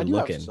you're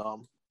looking. Have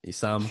some.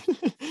 Some?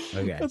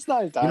 Okay. That's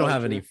not entirely You don't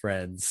have true. any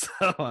friends,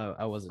 so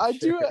I wasn't I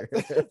sure.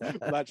 do.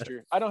 That's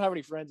true. I don't have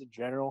any friends in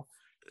general.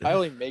 I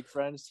only make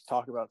friends to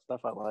talk about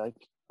stuff I like.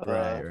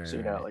 Right. So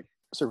like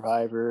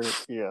Survivor.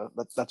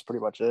 That's pretty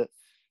much it.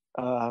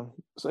 So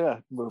yeah,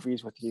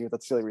 movies with you.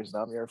 That's the only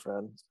reason I'm your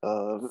friend.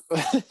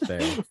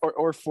 Fair.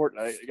 or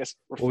Fortnite, I guess.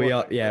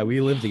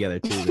 We live together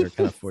too. We were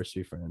kind of forced to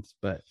be friends,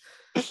 but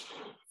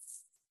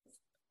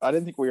I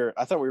didn't think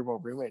I thought we were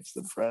more roommates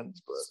than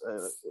friends, but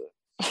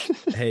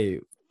hey,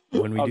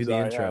 when we do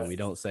the intro, we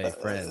don't say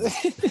friends.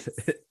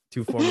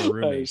 2 former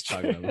roommates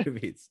talking about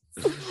movies.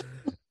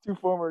 2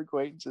 former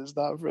acquaintances,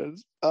 not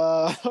friends.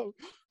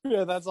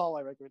 Yeah, that's all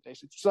my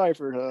recommendations. Sorry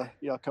for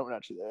coming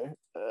at you there.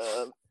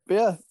 But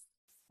yeah.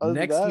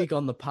 Next week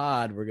on the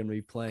pod, we're going to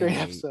be playing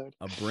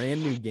a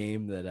brand new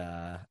game that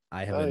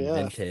I have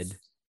invented.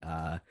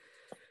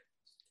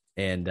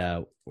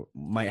 And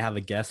might have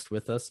a guest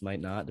with us, might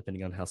not,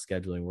 depending on how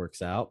scheduling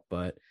works out.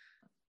 But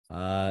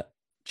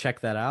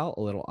check that out.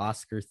 A little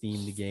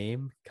Oscar-themed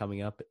game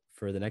coming up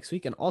for the next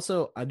week. And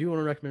also, I do want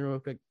to recommend real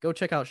quick, go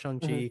check out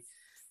Shang-Chi,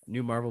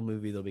 new Marvel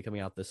movie. They'll be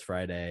coming out this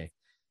Friday.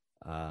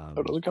 Does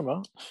it come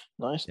out?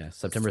 Nice. Yeah,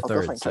 September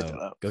 3rd.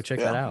 So go check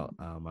that out.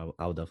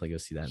 I'll definitely go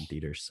see that in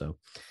theaters. So,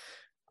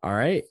 all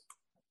right.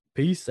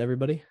 Peace,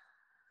 everybody.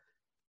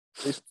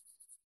 Peace.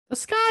 The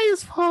sky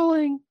is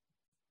falling.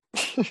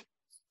 The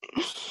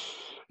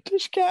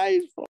sky is falling.